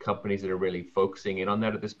companies that are really focusing in on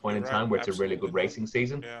that at this point in time, where it's a really good racing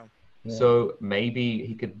season. So maybe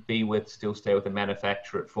he could still stay with the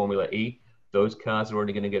manufacturer at Formula E. Those cars are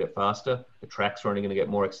only going to get it faster. The tracks are only going to get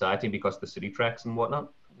more exciting because of the city tracks and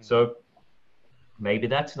whatnot. So maybe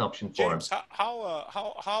that's an option for him. James,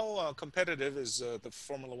 how competitive is the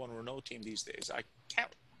Formula One Renault team these days? I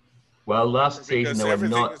can't. Well, last season they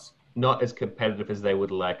were not as competitive as they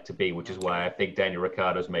would like to be, which is why I think Daniel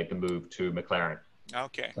Ricciardo's made the move to McLaren.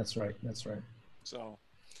 Okay. That's right. So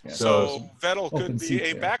Vettel could be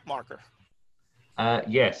a back marker.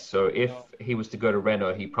 Yes. So if he was to go to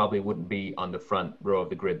Renault, he probably wouldn't be on the front row of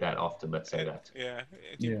the grid that often. Let's say that. Yeah,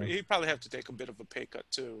 Yeah. he'd probably have to take a bit of a pay cut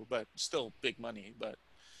too, but still big money. But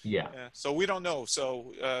Yeah. yeah, so we don't know.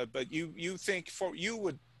 So, but you think you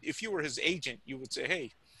would, if you were his agent, you would say,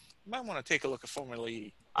 hey, you might want to take a look at Formula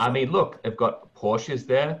E. I mean, look, they've got Porsches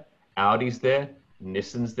there, Audi's there,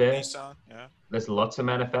 Nissan's there. Nissan, yeah. There's lots of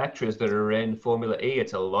manufacturers that are in Formula E.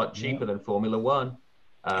 It's a lot cheaper than Formula One.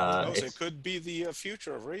 Who knows? It could be the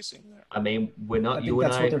future of racing there. I mean, we're not. I think you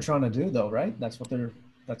and that's I. what they're trying to do, though, right? That's what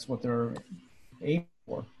they're aiming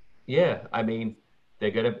for. Yeah, I mean,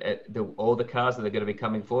 they're going to all the cars that are going to be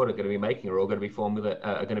coming forward are going to be making are all going to be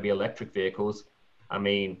are going to be electric vehicles. I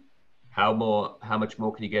mean, how much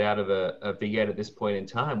more can you get out of a V8 at this point in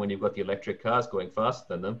time when you've got the electric cars going faster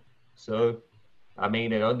than them? So, I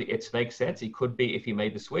mean, it makes sense. He could be, if he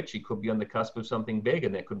made the switch, he could be on the cusp of something big,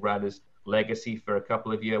 and that could ride his legacy for a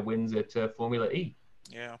couple of year wins at Formula E.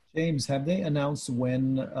 Yeah. James, have they announced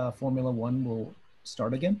when Formula One will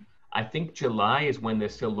start again? I think July is when they're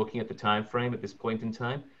still looking at the time frame at this point in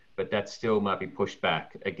time, but that still might be pushed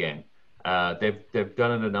back again. They've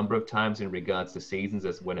done it a number of times in regards to seasons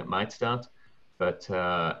as when it might start, but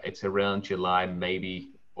it's around July,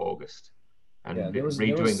 maybe August, and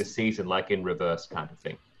redoing the season like in reverse kind of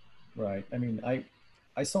thing. Right. I mean,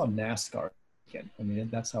 I saw NASCAR again. I mean,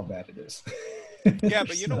 that's how bad it is. Yeah,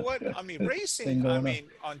 but you know what? I mean, racing, I mean,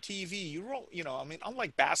 on TV, I mean,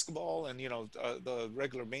 unlike basketball and, the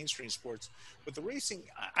regular mainstream sports, with the racing,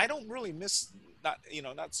 I don't really miss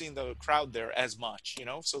not seeing the crowd there as much,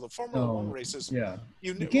 so the Formula One races, yeah,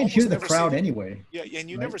 you can't hear the crowd anyway. Yeah. And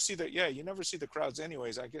you never see you never see the crowds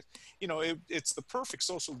anyways. I guess, it's the perfect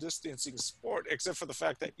social distancing sport, except for the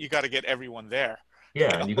fact that you got to get everyone there.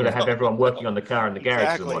 Yeah, and you've got to have everyone working on the car in the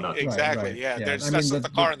garage and whatnot. Exactly, right. Yeah. Yeah. That's the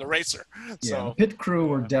car and the racer. Yeah, the pit crew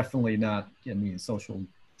were definitely not, social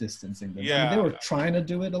distancing. Yeah. I mean, they were trying to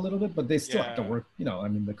do it a little bit, but they still have to work. I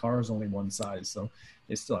mean, the car is only one size, so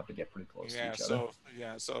they still have to get pretty close to each other.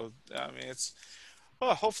 So I mean,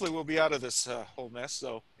 hopefully we'll be out of this whole mess.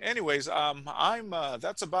 So anyways,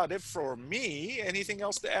 that's about it for me. Anything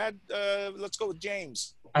else to add? Let's go with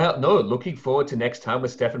James. No, looking forward to next time with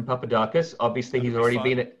Stefan Papadakis. Obviously,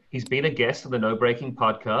 he's been a guest on the No Braking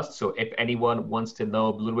podcast. So if anyone wants to know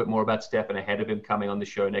a little bit more about Stefan ahead of him coming on the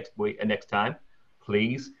show next time,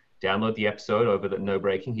 please download the episode over at No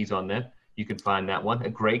Braking. He's on there. You can find that one. A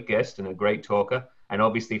great guest and a great talker. And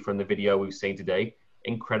obviously from the video we've seen today,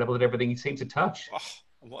 incredible at everything he seems to touch. Oh,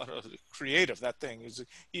 what a creative that thing is.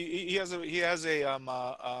 He has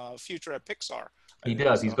a future at Pixar. He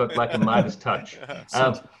does. He's got like a Midas touch.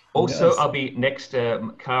 Also, I'll be next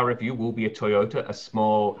car review will be a Toyota, a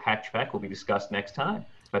small hatchback will be discussed next time.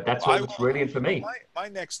 But that's all that's really in for me. My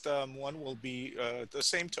next one will be the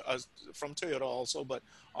same from Toyota also, but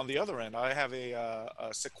on the other end, I have a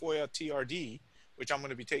Sequoia TRD, which I'm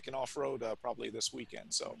going to be taking off road probably this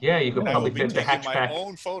weekend. So yeah, you could probably fit the hatchback. My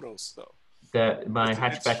own photos though. My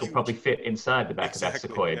hatchback will probably fit inside the back of that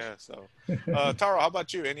Sequoia. Yeah, so, Taro, how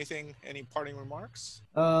about you? Any parting remarks?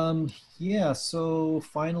 Yeah, so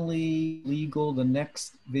finally legal. The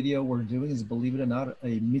next video we're doing is, believe it or not,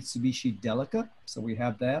 a Mitsubishi Delica. So we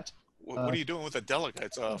have that. What are you doing with a Delica?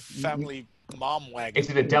 It's a family mom wagon. Is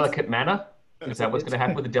it a delicate manner? Is that what's going to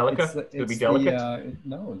happen with the Delica? It's going to be delicate?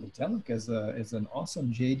 No, the Delica is an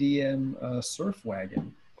awesome JDM surf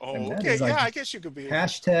wagon. Oh, okay. Yeah, I guess you could be.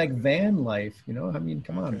 Hashtag van life. I mean,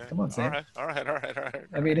 come on, Sam. All right.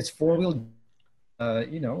 I mean, it's four-wheel. I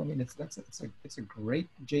mean, it's a great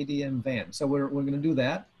JDM van. So we're going to do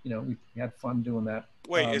that. We had fun doing that.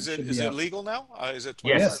 Wait, is it legal now? Is it?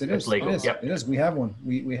 Yes, it is legal. It is. Yep. It is. We have one.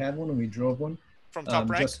 We had one and we drove one from Top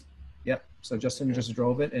Rank. Yep. So Justin just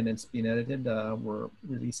drove it and it's being edited. We're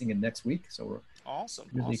releasing it next week. So we're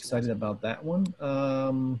really excited about that one.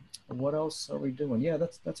 What else are we doing? Yeah,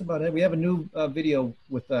 that's about it. We have a new video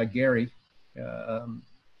with Gary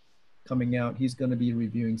coming out. He's going to be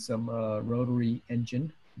reviewing some rotary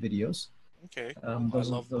engine videos. Okay. I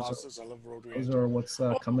love rotary. Those are what's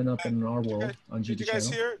coming up in our world on GT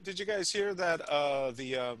Channel. Did you guys hear that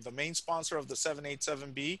the main sponsor of the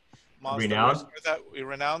 787B,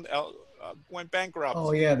 Renowned, went bankrupt?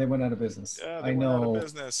 Oh yeah, they went out of business. Yeah, they went out of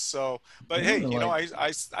business. So, but hey,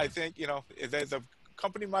 I think the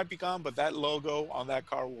company might be gone, but that logo on that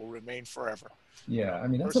car will remain forever. Yeah, I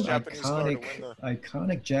mean that's an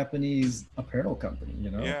iconic Japanese apparel company.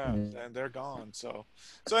 Yeah, and they're gone. So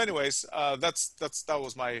anyways, that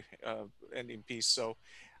was my ending piece. So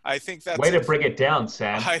I think that's way to bring it down,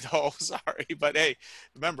 Sam. I know, sorry, but hey,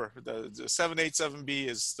 remember the 787B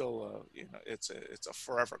is still it's a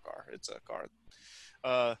forever car. It's a car.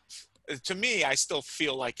 to me, I still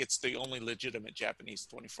feel like it's the only legitimate Japanese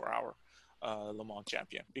 24-hour Le Mans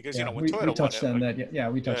champion, because Yeah, when we Toyota touched won on it, that. Yeah,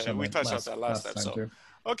 we touched on we that touched on that last time. So too.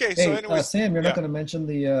 okay, Hey, so anyways, Sam, you're yeah. not going to mention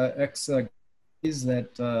the ex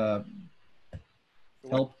that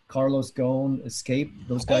helped Carlos Ghosn escape.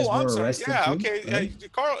 Those guys I'm were sorry. arrested Yeah, too. okay.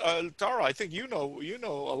 Right? Carl, Taro, I think you know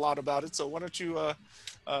a lot about it. So why don't you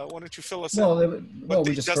fill us Well, in?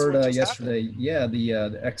 we just heard yesterday. Happened? Yeah,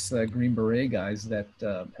 the ex Green Beret guys that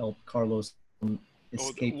helped Carlos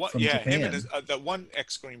escape from Japan. Him and his, the one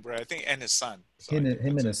ex Green Beret, I think, and his son. So him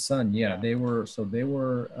and his son. Yeah, they were. They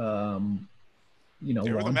were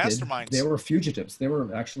they were the masterminds. They were fugitives. They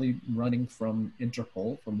were actually running from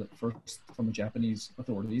Interpol, from the Japanese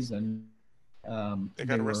authorities, and they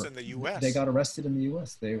got arrested in the U.S. They got arrested in the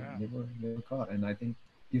U.S. They were caught, and I think.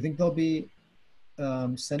 Do you think they'll be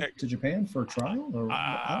sent to Japan for trial, or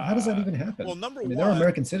how does that even happen? Well, number one, they're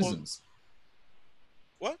American citizens.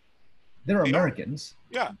 What? They're Americans.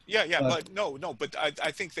 Yeah. But no. But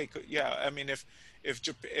I think they could. Yeah, I mean, if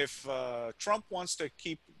Trump wants to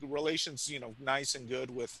keep relations, nice and good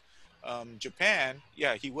with Japan,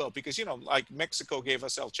 yeah, he will, because like Mexico gave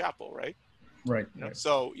us El Chapo, right? Right.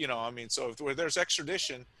 So I mean, so if there's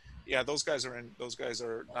extradition, yeah, those guys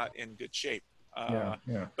are not in good shape. Yeah.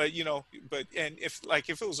 But and if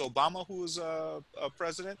it was Obama who was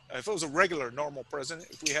president, if it was a regular normal president,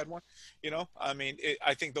 if we had one, I mean,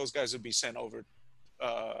 I think those guys would be sent over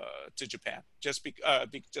to Japan just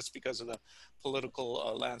because of the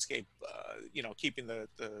political landscape, keeping the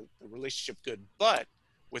relationship good. But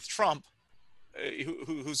with Trump,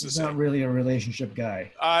 who's he's not really a relationship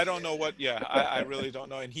guy. I don't know what. Yeah, I really don't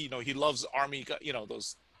know. And he loves Army,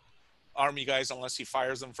 those Army guys, unless he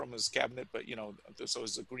fires them from his cabinet. But so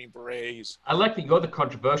is the Green Berets. I like that you're the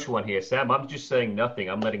controversial one here, Sam. I'm just saying nothing.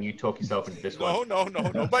 I'm letting you talk yourself into this one.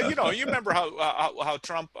 No. But you remember how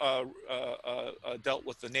Trump dealt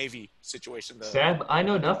with the Navy situation. Sam, I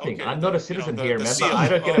know nothing. Okay, I'm not a citizen here. Remember, SEAL. I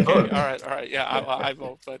don't get a vote. All right. Yeah, I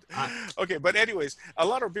vote. But okay. But anyways, a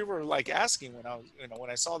lot of people were like asking when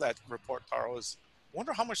I saw that report, Taro,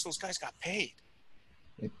 wonder how much those guys got paid.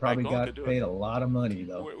 They probably got paid a lot of money,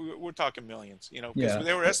 though. We're talking millions, because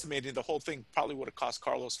they were estimating the whole thing probably would have cost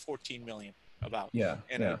Carlos $14 million about. Yeah.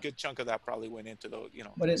 And a good chunk of that probably went into those,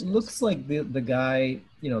 But it looks like the guy,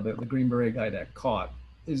 the Green Beret guy that caught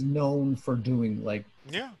is known for doing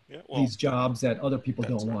these jobs that other people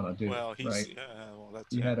don't want to do. Well,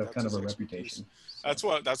 he had a kind of a reputation.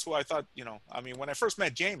 So. That's why I thought, I mean, when I first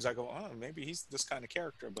met James, I go, maybe he's this kind of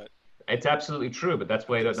character, but. It's absolutely true, but that's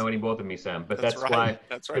why you don't know any more than me, Sam. But that's right.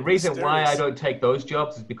 why the reason why I don't take those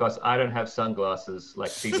jobs is because I don't have sunglasses like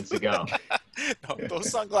Steven Seagal. No, those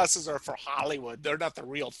sunglasses are for Hollywood. They're not the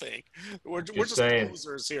real thing. We're just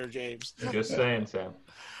posers here, James. Just saying, Sam.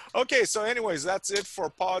 Okay, so anyways, that's it for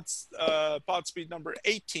pod speed number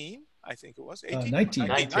 18. I think it was 18. 19.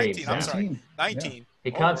 I'm sorry. 19. Yeah. He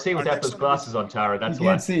can't see without those glasses on, Tara. That's why. He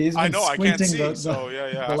can't see. He's been I can't see. So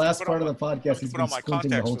the last part of the podcast, he's been squinting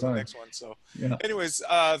the whole time. Next one, so. Anyways,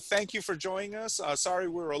 thank you for joining us. Sorry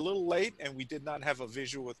we were a little late and we did not have a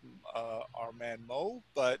visual with our man Mo,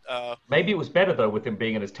 but maybe it was better though with him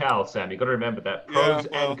being in his towel, Sam. You got to remember that pros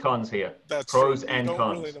and cons here. That's pros true. and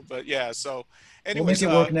cons. Really know, but yeah, so We'll anyways, make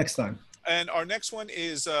it work next time. And our next one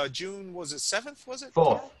is June. Was it 7th? Was it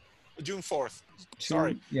 4th? June 4th.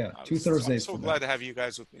 Sorry. Two Thursdays. I'm so glad to have you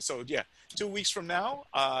guys with me. So yeah, 2 weeks from now,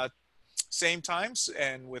 same times,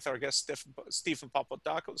 and with our guest Stephen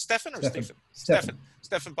Papadakis.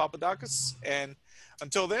 Stephen Papadakis. And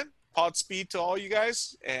until then, pod speed to all you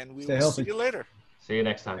guys, and we will see you later. See you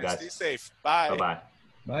next time, guys. Stay safe. Bye. Bye-bye.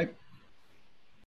 Bye.